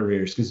our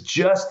careers, because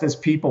just as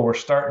people were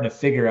starting to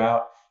figure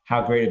out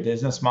how great a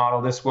business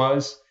model this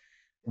was,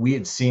 we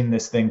had seen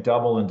this thing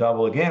double and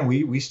double again.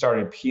 We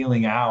started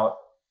peeling out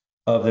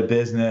of the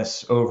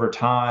business over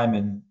time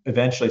and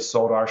eventually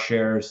sold our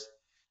shares,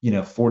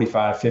 $45,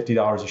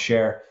 $50 a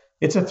share.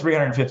 It's a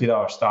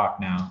 $350 stock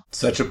now.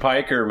 Such a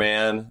piker,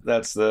 man.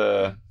 That's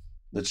the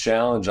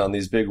challenge on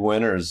these big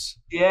winners.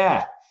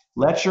 Yeah.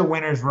 Let your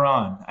winners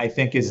run, I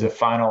think, is the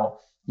final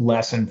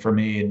lesson for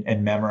me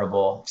and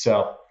memorable.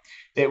 So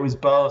it was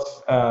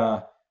both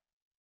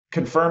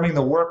confirming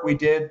the work we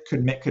did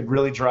could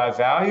really drive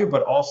value,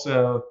 but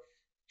also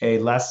a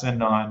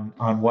lesson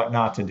on what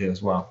not to do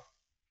as well.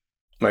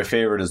 My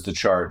favorite is the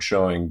chart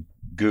showing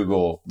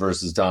Google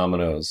versus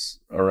Domino's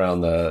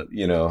around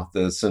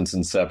since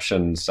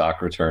inception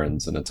stock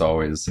returns. And it's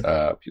always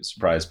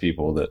surprised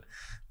people that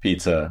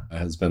pizza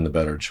has been the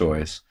better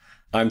choice.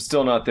 I'm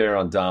still not there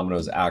on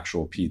Domino's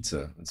actual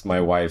pizza. It's my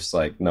wife's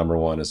number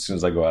one. As soon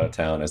as I go out of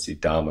town, I see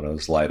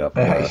Domino's light up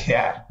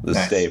the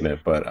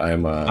statement. But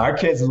our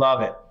kids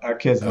love it. Our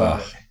kids love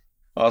it.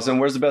 Awesome.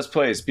 Where's the best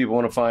place? People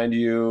want to find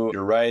you,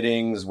 your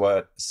writings,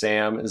 what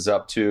Sam is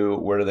up to.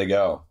 Where do they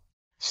go?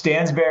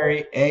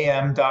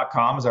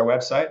 Stansberryam.com is our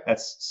website.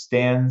 That's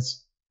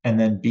Stans and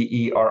then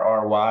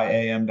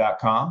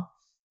BERRYAM.com.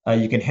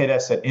 You can hit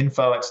us at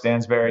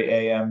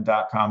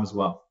info@stansberryam.com as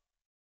well.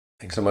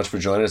 Thanks so much for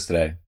joining us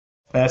today.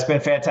 That's been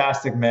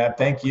fantastic, Meb.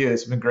 Thank you.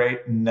 It's been great,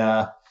 and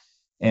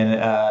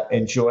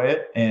enjoy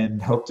it, and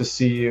hope to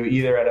see you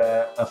either at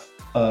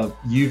a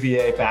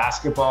UVA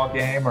basketball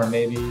game or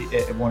maybe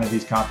at one of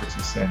these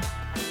conferences soon.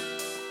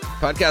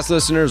 Podcast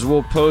listeners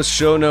will post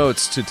show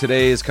notes to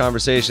today's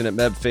conversation at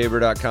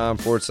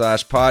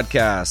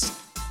mebfaber.com/podcast.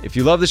 If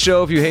you love the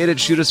show, if you hate it,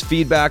 shoot us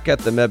feedback at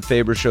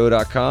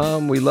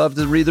themebfabershow.com. We love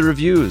to read the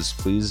reviews.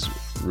 Please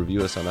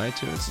review us on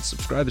iTunes and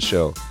subscribe to the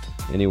show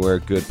anywhere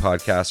good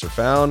podcasts are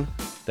found.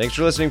 Thanks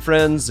for listening,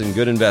 friends, and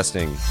good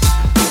investing.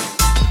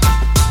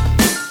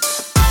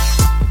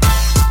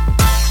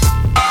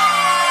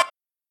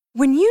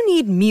 When you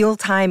need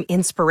mealtime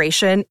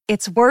inspiration,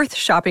 it's worth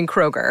shopping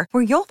Kroger,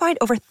 where you'll find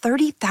over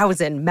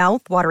 30,000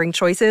 mouth-watering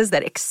choices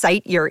that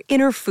excite your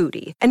inner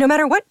foodie. And no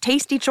matter what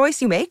tasty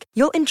choice you make,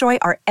 you'll enjoy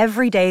our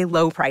everyday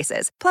low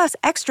prices, plus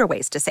extra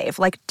ways to save,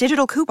 like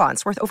digital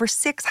coupons worth over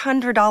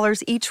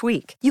 $600 each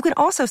week. You can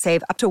also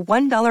save up to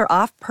 $1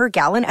 off per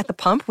gallon at the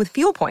pump with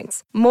fuel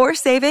points. More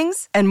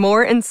savings and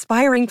more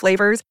inspiring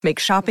flavors make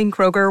shopping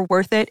Kroger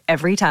worth it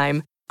every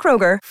time.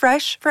 Kroger,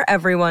 fresh for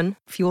everyone.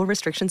 Fuel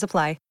restrictions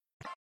apply.